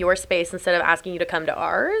entering your space instead of asking you to come to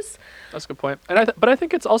ours. That's a good point. And but I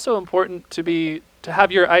think it's also important to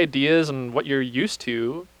have your ideas and what you're used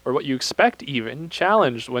to or what you expect even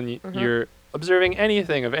challenged when you're observing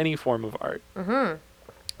anything of any form of art.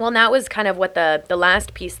 Well, and that was kind of what the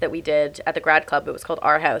last piece that we did at the grad club, it was called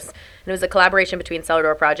Our House. And it was a collaboration between Cellar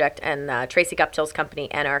Door Project and Tracy Guptill's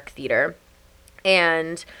company, Anarch Theater.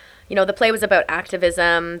 And, the play was about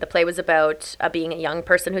activism. The play was about being a young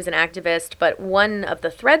person who's an activist. But one of the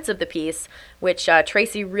threads of the piece, which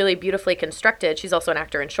Tracy really beautifully constructed, she's also an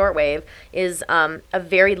actor in shortwave, is a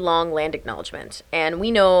very long land acknowledgement. And we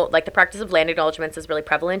know, like, the practice of land acknowledgements is really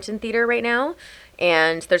prevalent in theater right now.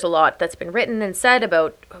 And there's a lot that's been written and said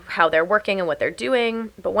about how they're working and what they're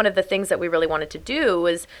doing. But one of the things that we really wanted to do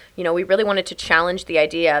was, we really wanted to challenge the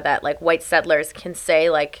idea that, like, white settlers can say,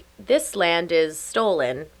 like, this land is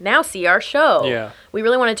stolen. Now see our show. Yeah. We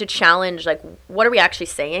really wanted to challenge, like, what are we actually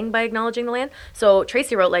saying by acknowledging the land? So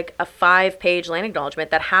Tracy wrote, like, a 5-page land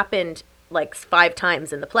acknowledgement that happened like 5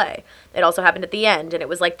 times in the play. It also happened at the end, and it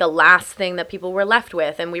was like the last thing that people were left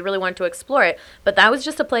with, and we really wanted to explore it. But that was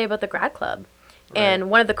just a play about the grad club. And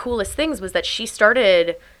one of the coolest things was that she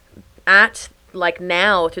started at like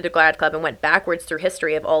now through the grad club and went backwards through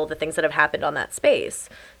history of all of the things that have happened on that space.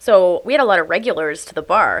 So we had a lot of regulars to the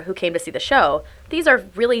bar who came to see the show. These are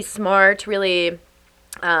really smart, really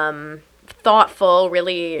thoughtful,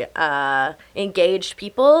 really engaged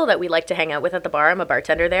people that we like to hang out with at the bar. I'm a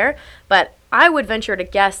bartender there. But I would venture to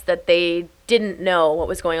guess that they didn't know what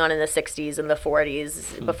was going on in the 60s and the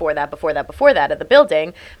 40s before that at the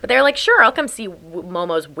building. But they're like, sure, I'll come see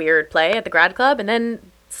Momo's weird play at the grad club. And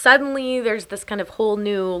then suddenly there's this kind of whole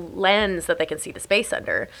new lens that they can see the space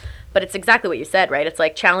under. But it's exactly what you said, right? It's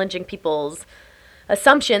like challenging people's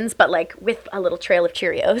assumptions, but like with a little trail of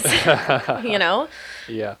Cheerios, you know?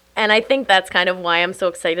 Yeah. And I think that's kind of why I'm so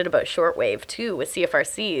excited about shortwave too with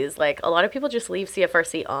CFRCs. Like a lot of people just leave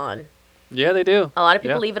CFRC on. Yeah, they do. A lot of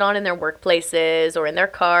people Yeah. leave it on in their workplaces or in their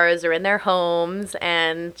cars or in their homes.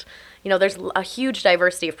 And, you know, there's a huge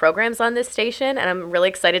diversity of programs on this station. And I'm really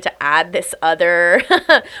excited to add this other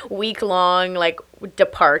week-long, like,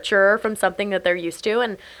 departure from something that they're used to.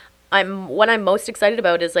 And what I'm most excited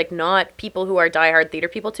about is, like, not people who are diehard theater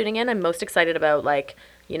people tuning in. I'm most excited about, like,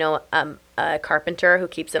 you know, a carpenter who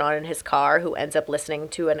keeps it on in his car who ends up listening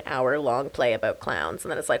to an hour-long play about clowns.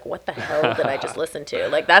 And then it's like, what the hell did I just listen to?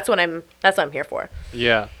 Like, that's what I'm here for.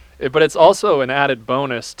 Yeah. But it's also an added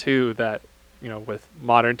bonus, too, that, you know, with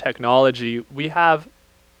modern technology, we have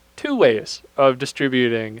two ways of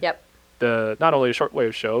distributing Yep. the not only a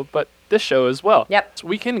shortwave show, but this show as well. Yep. So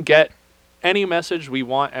we can get any message we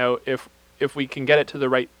want out if we can get it to the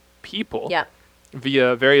right people Yeah.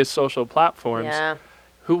 via various social platforms Yeah.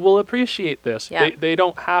 who will appreciate this. Yeah. They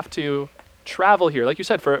don't have to travel here. Like you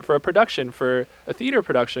said, for a production, for a theater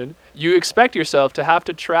production, you expect yourself to have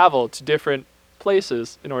to travel to different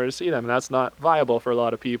places in order to see them, and that's not viable for a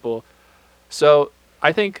lot of people. So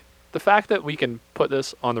I think the fact that we can put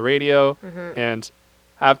this on the radio and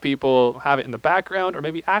have people have it in the background or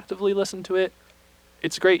maybe actively listen to it,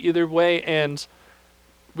 it's great either way. And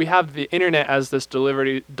we have the internet as this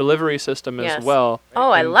delivery system Yes. as well.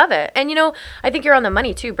 Oh, I And- love it. And, you know, I think you're on the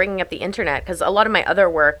money, too, bringing up the internet, because a lot of my other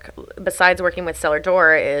work, besides working with Stellar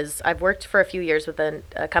Door, is I've worked for a few years with a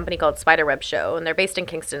company called Spiderweb Show, and they're based in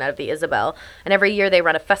Kingston out of the Isabel. And every year they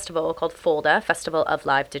run a festival called FOLDA, Festival of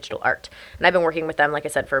Live Digital Art. And I've been working with them, like I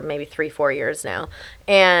said, for maybe 3-4 years now.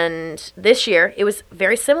 And this year, it was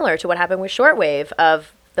very similar to what happened with Shortwave.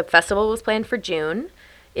 Of the festival was planned for June.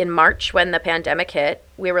 In March, when the pandemic hit,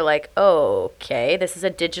 we were like, oh, okay, this is a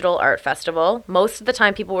digital art festival. Most of the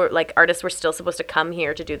time, people were like, artists were still supposed to come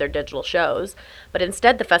here to do their digital shows. But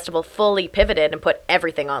instead, the festival fully pivoted and put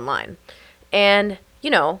everything online. And, you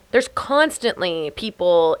know, there's constantly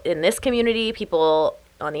people in this community, people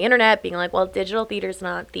on the internet being like, well, digital theater's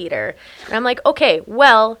not theater. And I'm like, okay,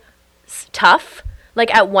 well, tough.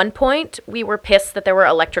 Like, at one point, we were pissed that there were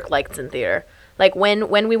electric lights in theater. Like, when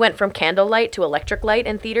we went from candlelight to electric light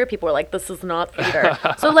in theater, people were like, this is not theater.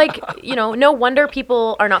 So, like, you know, no wonder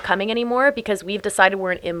people are not coming anymore because we've decided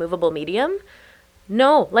we're an immovable medium.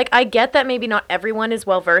 No, like, I get that maybe not everyone is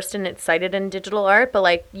well-versed and excited in digital art, but,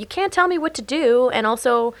 like, you can't tell me what to do. And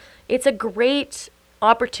also, it's a great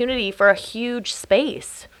opportunity for a huge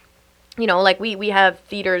space. You know, like, we have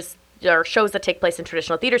theaters or shows that take place in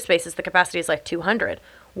traditional theater spaces. The capacity is like 200.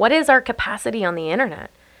 What is our capacity on the internet?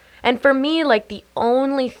 And for me, like, the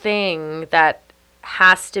only thing that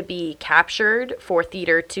has to be captured for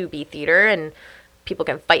theater to be theater, and people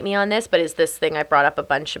can fight me on this, but is this thing I brought up a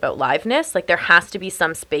bunch about liveness. Like, there has to be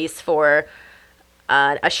some space for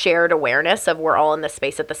a shared awareness of we're all in the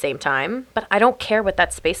space at the same time. But I don't care what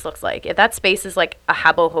that space looks like. If that space is like a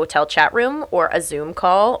Habbo Hotel chat room or a Zoom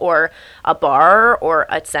call or a bar or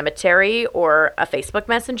a cemetery or a Facebook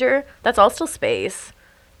Messenger, that's all still space.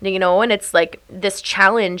 You know, and it's like this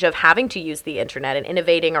challenge of having to use the internet and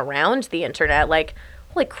innovating around the internet. Like,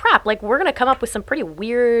 holy crap, like, we're going to come up with some pretty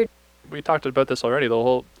weird. We talked about this already. The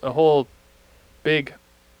whole big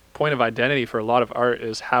point of identity for a lot of art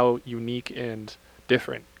is how unique and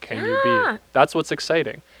different can you Yeah. be. That's what's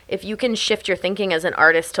exciting. If you can shift your thinking as an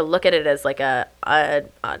artist to look at it as like an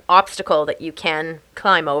obstacle that you can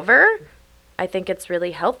climb over, I think it's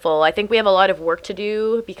really helpful. I think we have a lot of work to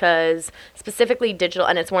do because specifically digital,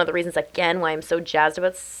 and it's one of the reasons, again, why I'm so jazzed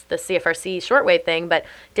about the CFRC shortwave thing, but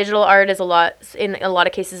digital art is in a lot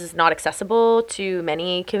of cases, is not accessible to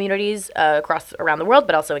many communities around the world,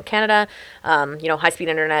 but also in Canada. You know, high-speed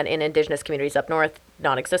internet in Indigenous communities up north,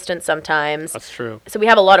 non-existent sometimes. That's true. So we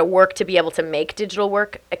have a lot of work to be able to make digital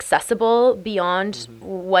work accessible beyond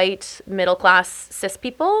white, middle-class, cis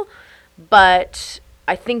people, but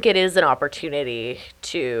I think it is an opportunity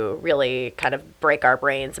to really kind of break our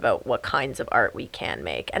brains about what kinds of art we can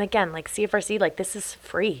make. And again, like CFRC, like, this is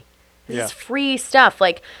free. This is free stuff.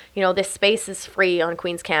 Like, you know, this space is free on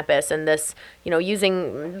Queen's campus, and this, you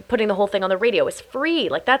know, putting the whole thing on the radio is free.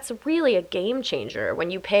 Like, that's really a game changer.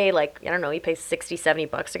 When you pay, like, I don't know, you pay $60,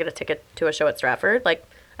 $70 to get a ticket to a show at Stratford. Like,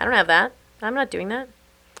 I don't have that. I'm not doing that.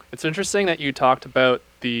 It's interesting that you talked about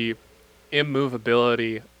the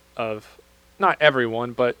immovability of not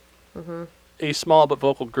everyone, but a small but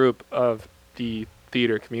vocal group of the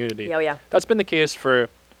theater community. Oh, yeah. That's been the case for,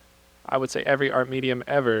 I would say, every art medium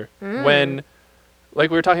ever. When,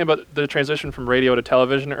 like we were talking about the transition from radio to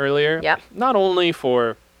television earlier, Yeah. not only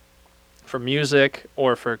for music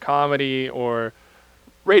or for comedy or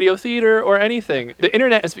radio theater or anything. The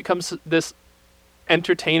internet has become this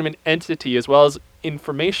entertainment entity as well as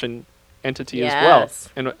information entity as well,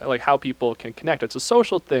 and like how people can connect. It's a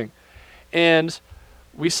social thing. And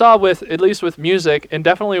we saw with, at least with music, and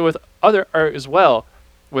definitely with other art as well,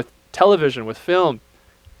 with television, with film,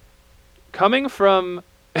 coming from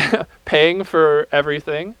paying for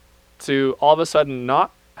everything to all of a sudden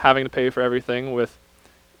not having to pay for everything with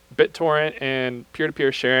BitTorrent and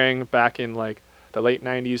peer-to-peer sharing back in like the late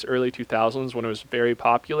 90s, early 2000s when it was very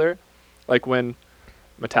popular, like when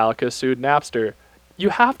Metallica sued Napster. You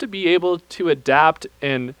have to be able to adapt,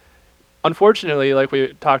 and unfortunately, like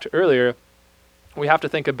we talked earlier, we have to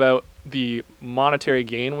think about the monetary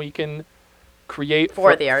gain we can create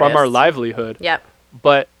from our livelihood. Yep.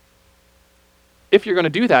 But if you're going to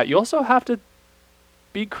do that, you also have to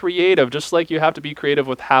be creative, just like you have to be creative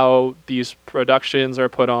with how these productions are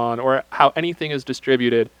put on or how anything is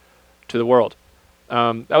distributed to the world.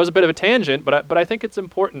 That was a bit of a tangent, but I think it's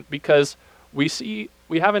important because we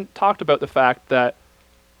haven't talked about the fact that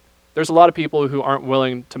there's a lot of people who aren't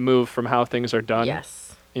willing to move from how things are done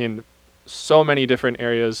in so many different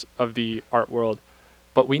areas of the art world.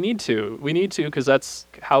 But we need to because that's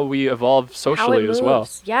how we evolve socially as well.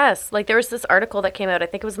 Yes. Like there was this article that came out, I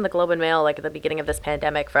think it was in the Globe and Mail, like at the beginning of this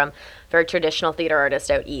pandemic, from a very traditional theater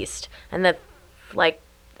artist out east. And the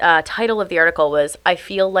title of the article was, "I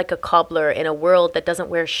feel like a cobbler in a world that doesn't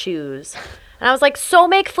wear shoes." And I was like, so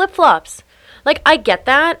make flip-flops. Like, I get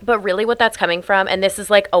that, but really what that's coming from, and this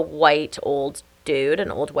is like an old white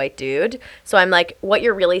dude. So I'm like, what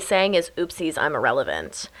you're really saying is, oopsies, I'm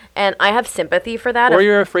irrelevant. And I have sympathy for that. Or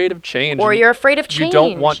you're afraid of change. You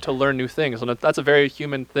don't want to learn new things. And that's a very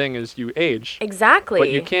human thing as you age. Exactly. But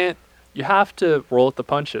you have to roll with the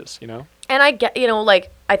punches, you know? And I get,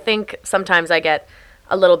 like, I think sometimes I get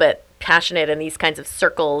a little bit passionate in these kinds of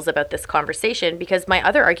circles about this conversation because my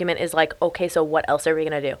other argument is like, okay, so what else are we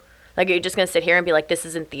going to do? Like, are you just going to sit here and be like, this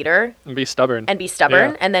isn't theater? And be stubborn.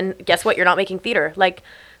 Yeah. And then guess what? You're not making theater. Like,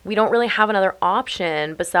 we don't really have another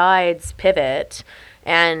option besides pivot.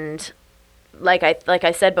 And like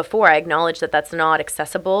I said before, I acknowledge that that's not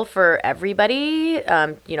accessible for everybody,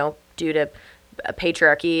 due to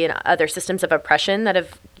patriarchy and other systems of oppression that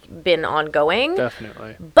have been ongoing.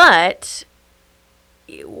 Definitely. But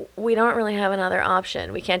we don't really have another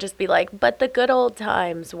option. We can't just be like, but the good old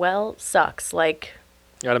times, well, sucks. Like,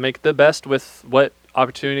 you got to make the best with what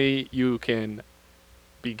opportunity you can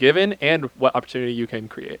be given and what opportunity you can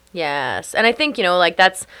create. Yes. And I think,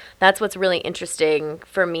 that's what's really interesting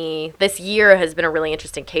for me. This year has been a really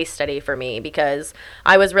interesting case study for me because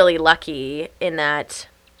I was really lucky in that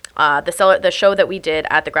the show that we did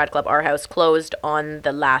at the Grad Club Art House closed on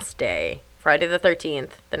the last day. Friday the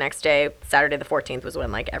 13th, the next day, Saturday the 14th was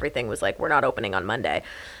when everything was we're not opening on Monday.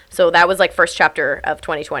 So that was first chapter of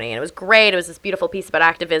 2020 and it was great. It was this beautiful piece about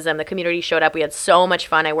activism. The community showed up. We had so much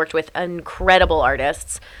fun. I worked with incredible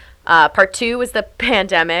artists. Part 2 was the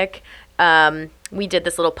pandemic. We did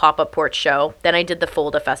this little pop-up porch show. Then I did the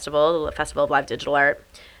FOLDA Festival, the Festival of Live Digital Art.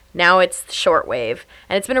 Now it's shortwave.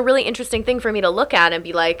 And it's been a really interesting thing for me to look at and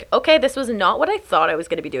be like, okay, this was not what I thought I was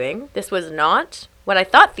going to be doing. This was not what I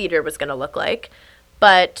thought theater was going to look like,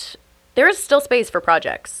 but there is still space for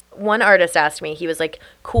projects. One artist asked me, he was like,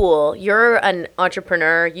 cool, you're an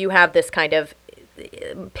entrepreneur, you have this kind of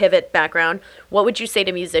pivot background. What would you say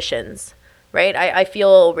to musicians? Right? I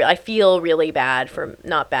feel really bad for,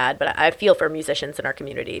 not bad, but I feel for musicians in our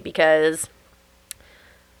community because,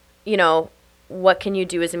 what can you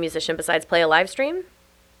do as a musician besides play a live stream?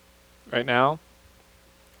 Right now?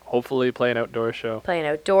 Hopefully play an outdoor show.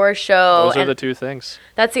 Those are the two things.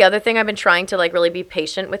 That's the other thing I've been trying to really be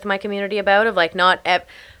patient with my community about, of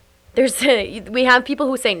we have people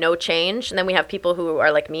who say no change, and then we have people who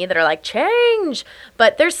are like me that are like change,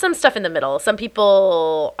 but there's some stuff in the middle. Some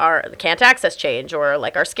people can't access change or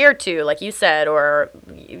are scared to, like you said, or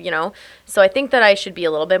so I think that I should be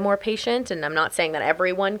a little bit more patient, and I'm not saying that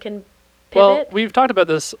everyone can pivot. Well, we've talked about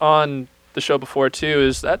this on the show before too,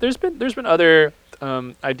 is that there's been other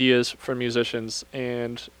ideas for musicians,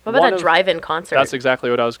 and what about that drive-in concert? That's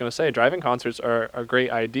exactly what I was going to say. Drive-in concerts are a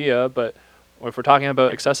great idea, but if we're talking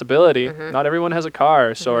about accessibility, not everyone has a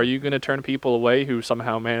car. So are you going to turn people away who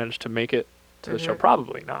somehow managed to make it to the show?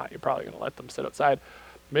 Probably not. You're probably going to let them sit outside.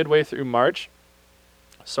 Midway through March,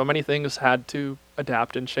 so many things had to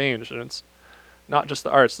adapt and change, and it's not just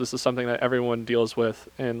the arts. This is something that everyone deals with,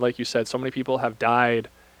 and like you said, so many people have died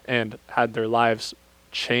and had their lives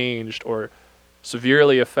changed or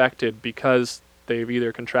severely affected because they've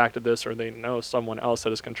either contracted this or they know someone else that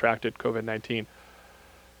has contracted COVID-19.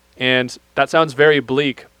 And that sounds very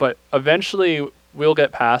bleak, but eventually we'll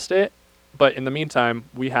get past it. But in the meantime,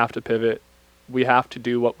 we have to pivot. We have to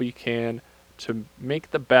do what we can to make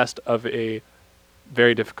the best of a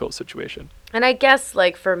very difficult situation. And I guess,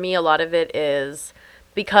 like, for me, a lot of it is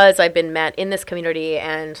because I've been met in this community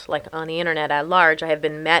and, like, on the internet at large, I have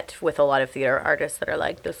been met with a lot of theater artists that are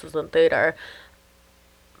like, this isn't theater.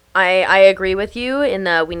 I agree with you in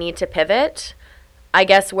the we need to pivot. I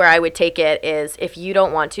guess where I would take it is if you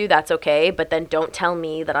don't want to, that's okay, but then don't tell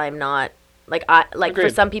me that I'm not. Like, for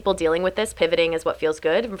some people dealing with this, pivoting is what feels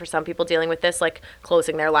good. And for some people dealing with this, like,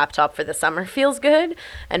 closing their laptop for the summer feels good.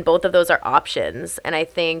 And both of those are options. And I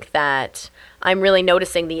think that I'm really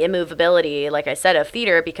noticing the immovability, like I said, of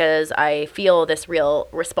theater because I feel this real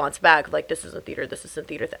response back. Like, this isn't theater, this isn't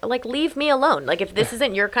theater. Like, leave me alone. Like, if this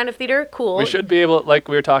isn't your kind of theater, cool. We should be able, like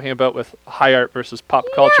we were talking about with high art versus pop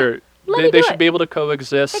culture, they should be able to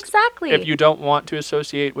coexist. Exactly. If you don't want to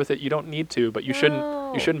associate with it, you don't need to, but you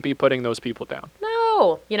shouldn't be putting those people down.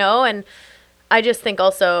 No, and I just think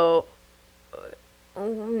also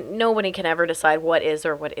nobody can ever decide what is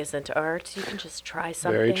or what isn't art. You can just try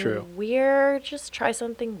something Very true. weird. Just try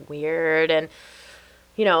something weird. And,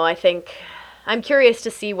 I think I'm curious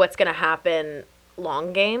to see what's going to happen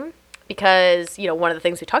long game because, one of the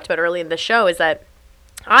things we talked about early in the show is that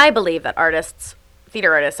I believe that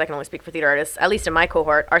theater artists, I can only speak for theater artists, at least in my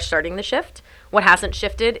cohort, are starting to shift. What hasn't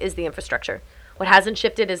shifted is the infrastructure. What hasn't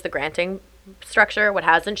shifted is the granting structure. What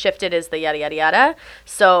hasn't shifted is the yada, yada, yada.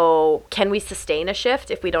 So can we sustain a shift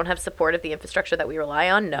if we don't have support of the infrastructure that we rely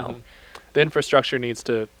on? No. Mm-hmm. The infrastructure needs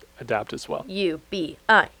to adapt as well. UBI.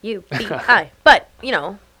 But,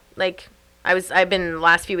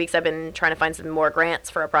 last few weeks I've been trying to find some more grants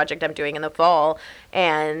for a project I'm doing in the fall,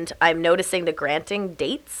 and I'm noticing the granting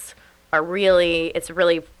dates it's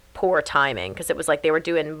really poor timing because it was like they were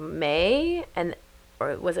due in May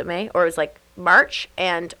or was it May? Or it was like March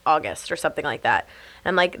and August or something like that. And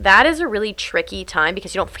I'm like, that is a really tricky time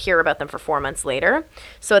because you don't hear about them for 4 months later.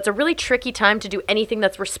 So it's a really tricky time to do anything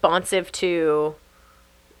that's responsive to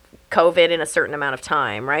COVID in a certain amount of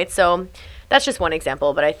time, right? So that's just one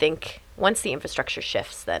example, but I think once the infrastructure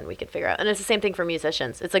shifts, then we can figure out. And it's the same thing for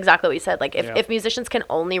musicians. It's exactly what you said. Like, if musicians can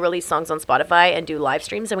only release songs on Spotify and do live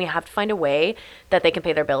streams, then we have to find a way that they can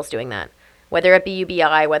pay their bills doing that. Whether it be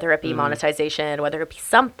UBI, whether it be monetization, whether it be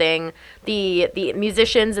something, the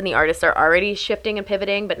musicians and the artists are already shifting and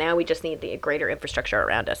pivoting, but now we just need the greater infrastructure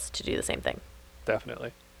around us to do the same thing.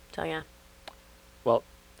 Definitely. So, yeah. Well,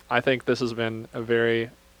 I think this has been a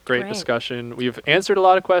very great discussion. We've answered a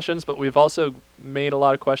lot of questions, but we've also made a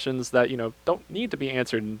lot of questions that, don't need to be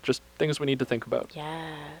answered and just things we need to think about.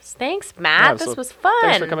 Yes. Thanks, Matt. This was fun.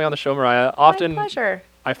 Thanks for coming on the show, Mariah. Often, my pleasure.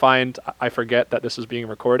 I find I forget that this is being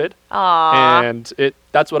recorded. Aww. And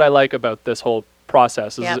that's what I like about this whole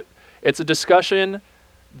process. It's a discussion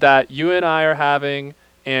that you and I are having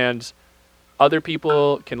and other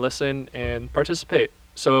people can listen and participate.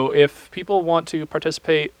 So if people want to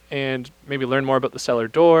participate and maybe learn more about the Cellar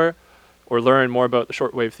Door or learn more about the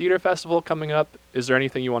Shortwave Theater Festival coming up, is there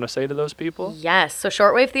anything you want to say to those people? Yes. So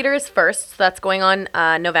Shortwave Theater is first. So that's going on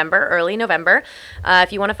early November.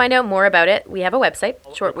 If you want to find out more about it, we have a website,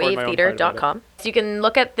 shortwavetheater.com. So you can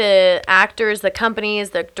look at the actors, the companies,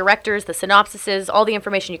 the directors, the synopsises, all the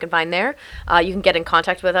information you can find there. You can get in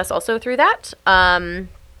contact with us also through that.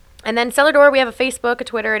 And then Cellar Door, we have a Facebook, a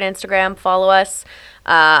Twitter, an Instagram. Follow us.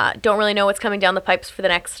 Don't really know what's coming down the pipes for the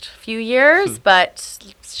next few years, but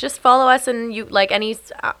just follow us. And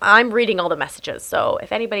I'm reading all the messages. So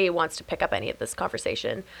if anybody wants to pick up any of this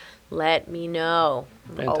conversation, let me know.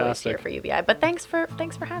 I'm Fantastic. always here for UBI. But thanks for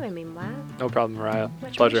having me, Matt. No problem, Mariah.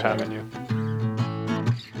 Much Pleasure appreciated. having you.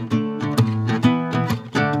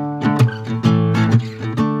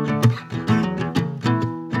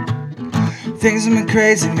 Things have been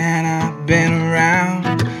crazy, man, I've been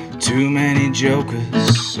around. Too many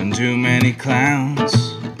jokers and too many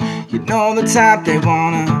clowns. You know the type, they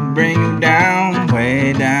wanna bring you down,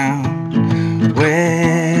 way down,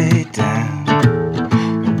 way down.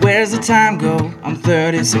 And where's the time go? I'm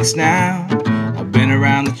 36 now. I've been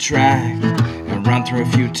around the track and run through a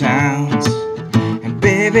few towns. And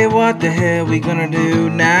baby, what the hell we gonna do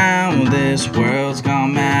now? This world's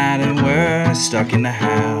gone mad and we're stuck in the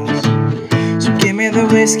house. So give me the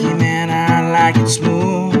whiskey, man, I like it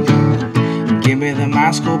smooth. Give me the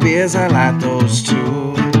Moscow beers, I like those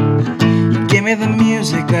too. Give me the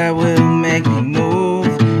music that will make me move.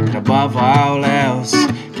 And above all else,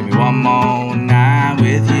 give me one more night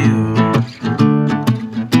with you.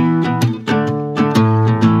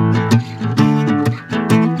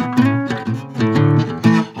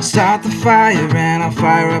 I'll start the fire and I'll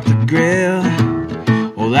fire up the grill.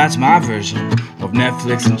 Well, that's my version of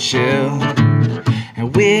Netflix and chill. And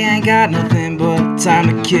We ain't got nothing but time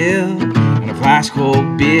to kill, and a flash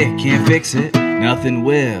cold beer can't fix it, nothing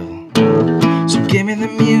will. So give me the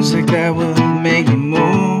music that will make me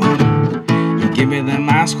move, and give me them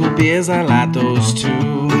high school beers, I like those too.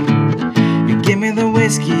 And give me the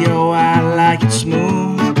whiskey, oh I like it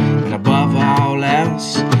smooth, and above all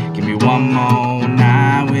else, give me one more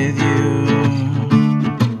night with you.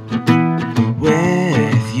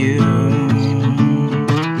 With you.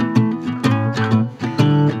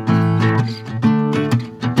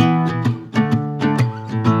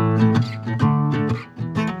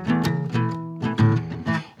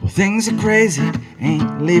 Well, things are crazy,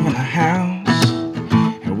 ain't leaving the house,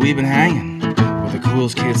 and we've been hanging with the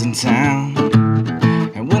coolest kids in town.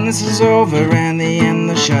 And when this is over and the end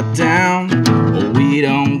will shut down, well, we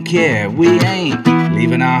don't care, we ain't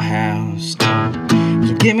leaving our house.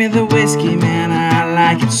 So give me the whiskey, man, I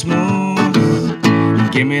like it smooth.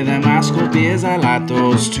 Give me them high school beers, I like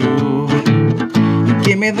those too.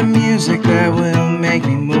 Give me the music that will make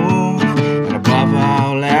me move, and above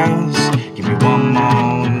all else, give me one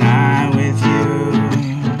more night with you.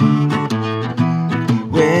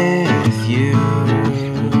 With you.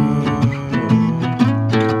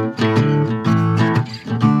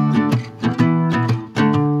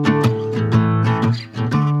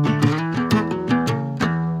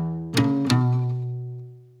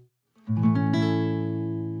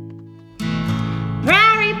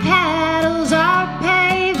 Prairie paddles are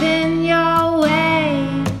paving your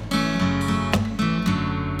way.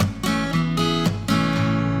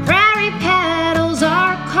 Prairie paddles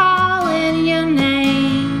are calling your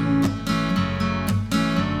name.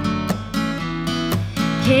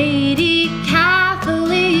 Katie,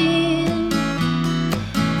 Kathleen,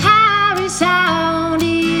 Harry Sound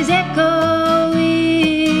is echoing.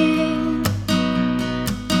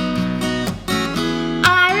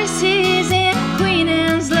 Iris is in Queen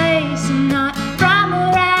Anne's Lace. I'm not from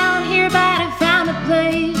around here, but I found a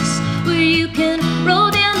place where you can roll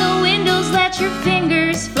down the windows, let your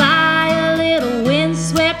fingers fly, a little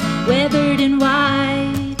windswept, weathered and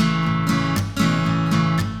white.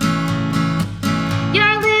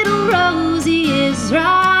 Your little Rosie is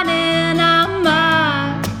running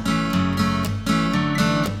amok.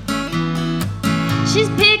 She's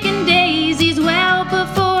picking daisies well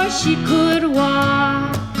before she could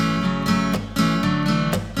walk.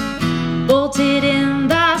 Bolted in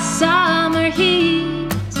the summer heat,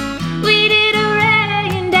 we did a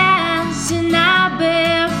rain dance in our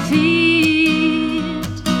bare feet.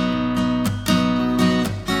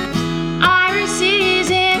 Iris is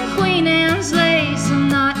in Queen Anne's Lace. I'm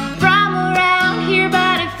not from around here,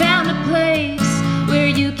 but I found a place where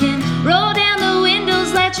you can roll down the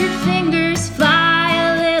windows, let your fingers fly,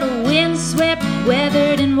 a little windswept,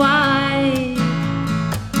 weathered and white.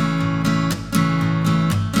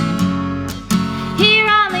 Here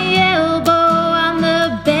on the elbow, on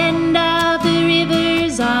the bend of the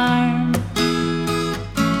river's arm,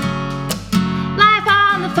 life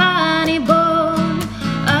on the funny bone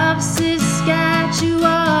of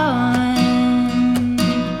Saskatchewan.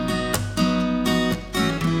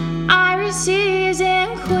 Iris is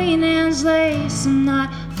in Queen Anne's Lace. I'm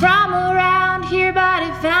not from around here, but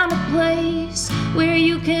I found a place where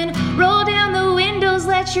you can roll down the windows,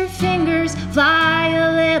 let your fingers fly,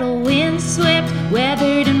 a little windswept,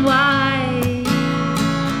 weathered and white.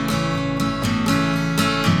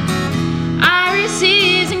 Iris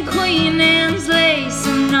is in Queen Anne's Lace.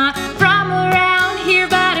 I'm not from around here,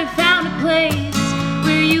 but I found a place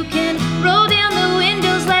where you can roll down the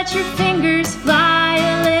windows, let your fingers fly,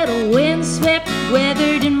 a little windswept,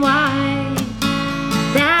 weathered and white.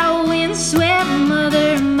 That windswept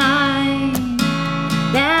mother of mine,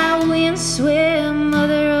 that windswept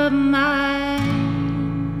mother of mine.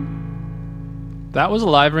 That was a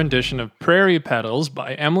live rendition of Prairie Petals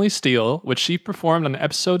by Emily Steele, which she performed on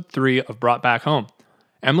episode 3 of Brought Back Home.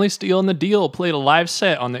 Emily Steele and the Deal played a live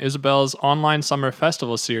set on the Isabel's online summer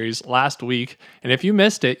festival series last week, and if you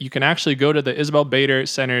missed it, you can actually go to the Isabel Bader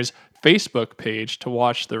Center's Facebook page to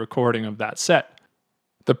watch the recording of that set.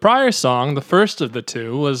 The prior song, the first of the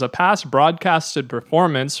two, was a past broadcasted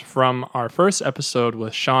performance from our first episode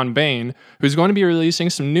with Sean Bain, who's going to be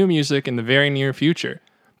releasing some new music in the very near future.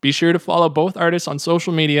 Be sure to follow both artists on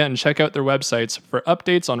social media and check out their websites for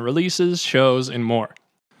updates on releases, shows, and more.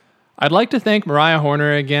 I'd like to thank Mariah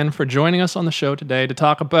Horner again for joining us on the show today to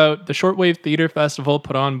talk about the Shortwave Theater Festival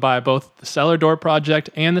put on by both the Cellar Door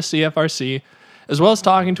Project and the CFRC, as well as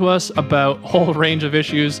talking to us about a whole range of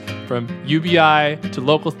issues from UBI to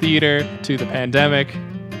local theater to the pandemic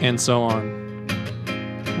and so on.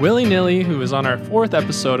 Willy Nilly, who is on our 4th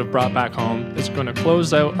episode of Brought Back Home, is going to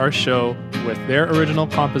close out our show with their original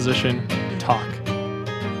composition, Talk.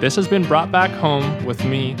 This has been Brought Back Home with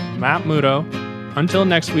me, Matt Muto. Until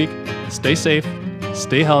next week, stay safe,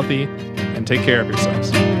 stay healthy, and take care of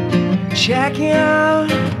yourselves. Checking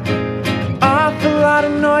out, awful lot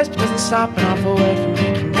of noise, but doesn't stop an awful way from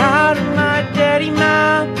making out of my dirty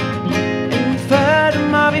mouth. And you've heard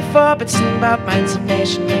them all before, but something about my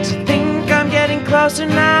intonation makes you think I'm getting closer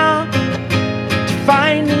now to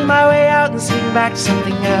finding my way out and seeing back to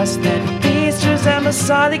something else that needs to resemble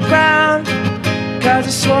solid ground. Cause I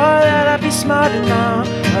swore that I'd be smarter now,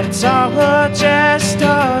 but it's all just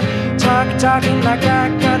talk. Talking like I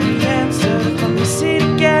got the answer from the seat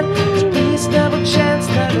again. There's a reasonable chance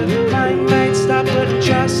that I might stop putting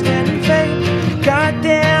trust in fate.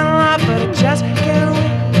 Goddamn lot, but I just can't wait.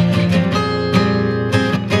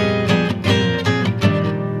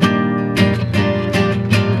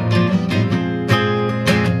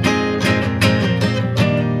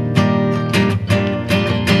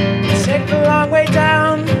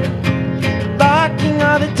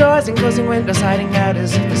 Doors and closing windows, hiding out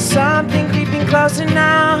as if there's something creeping closer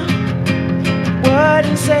now.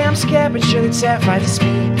 Wouldn't say I'm scared, but surely terrified to speak.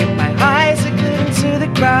 And my eyes are glued into the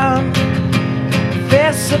ground.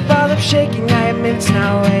 Fists are balled up shaking, I am minutes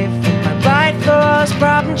now away from my rightful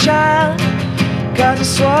problem child. Cause I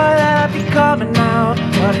swore that I'd be calmer now,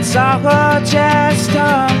 but it's all just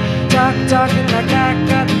talk. Talking like I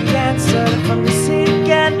got the answer from the seat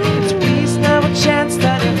again. It's a reasonable chance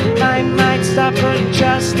that I might stop putting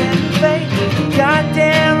trust in fate.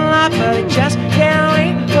 Goddamn lot, but I just can't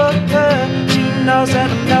wait for her. She knows that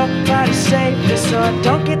I'm nobody's safe, so I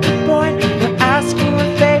don't get the point. Not asking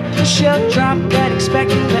her favor, she'll drop that,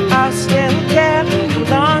 expecting that I'll still care. A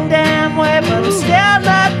long damn way, but I'm still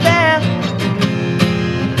not there.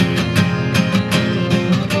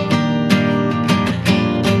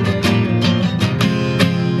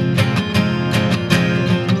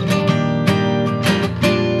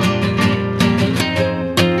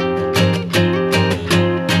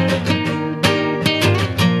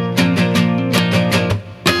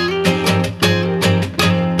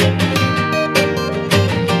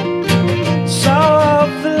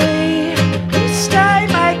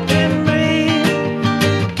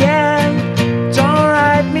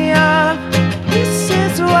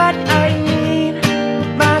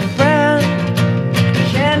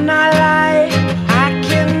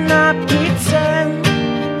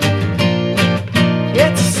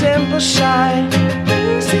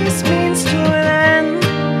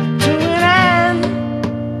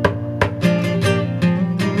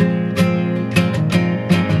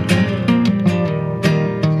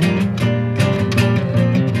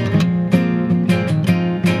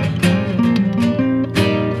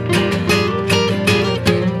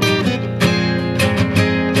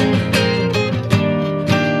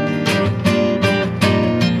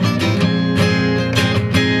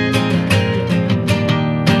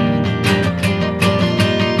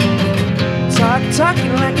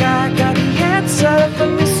 Talking like I got the answer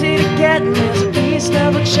from the seat again. And there's a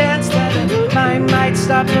reasonable chance that I might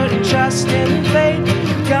stop putting trust in fate.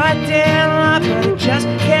 Goddamn lot, but I just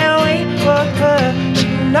can't wait for her. She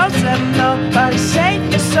knows that I'm nobody's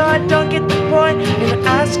safe, so I don't get the point in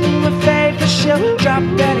asking her favor. She'll drop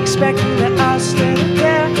that, expecting that I'll stay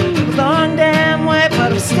there. Long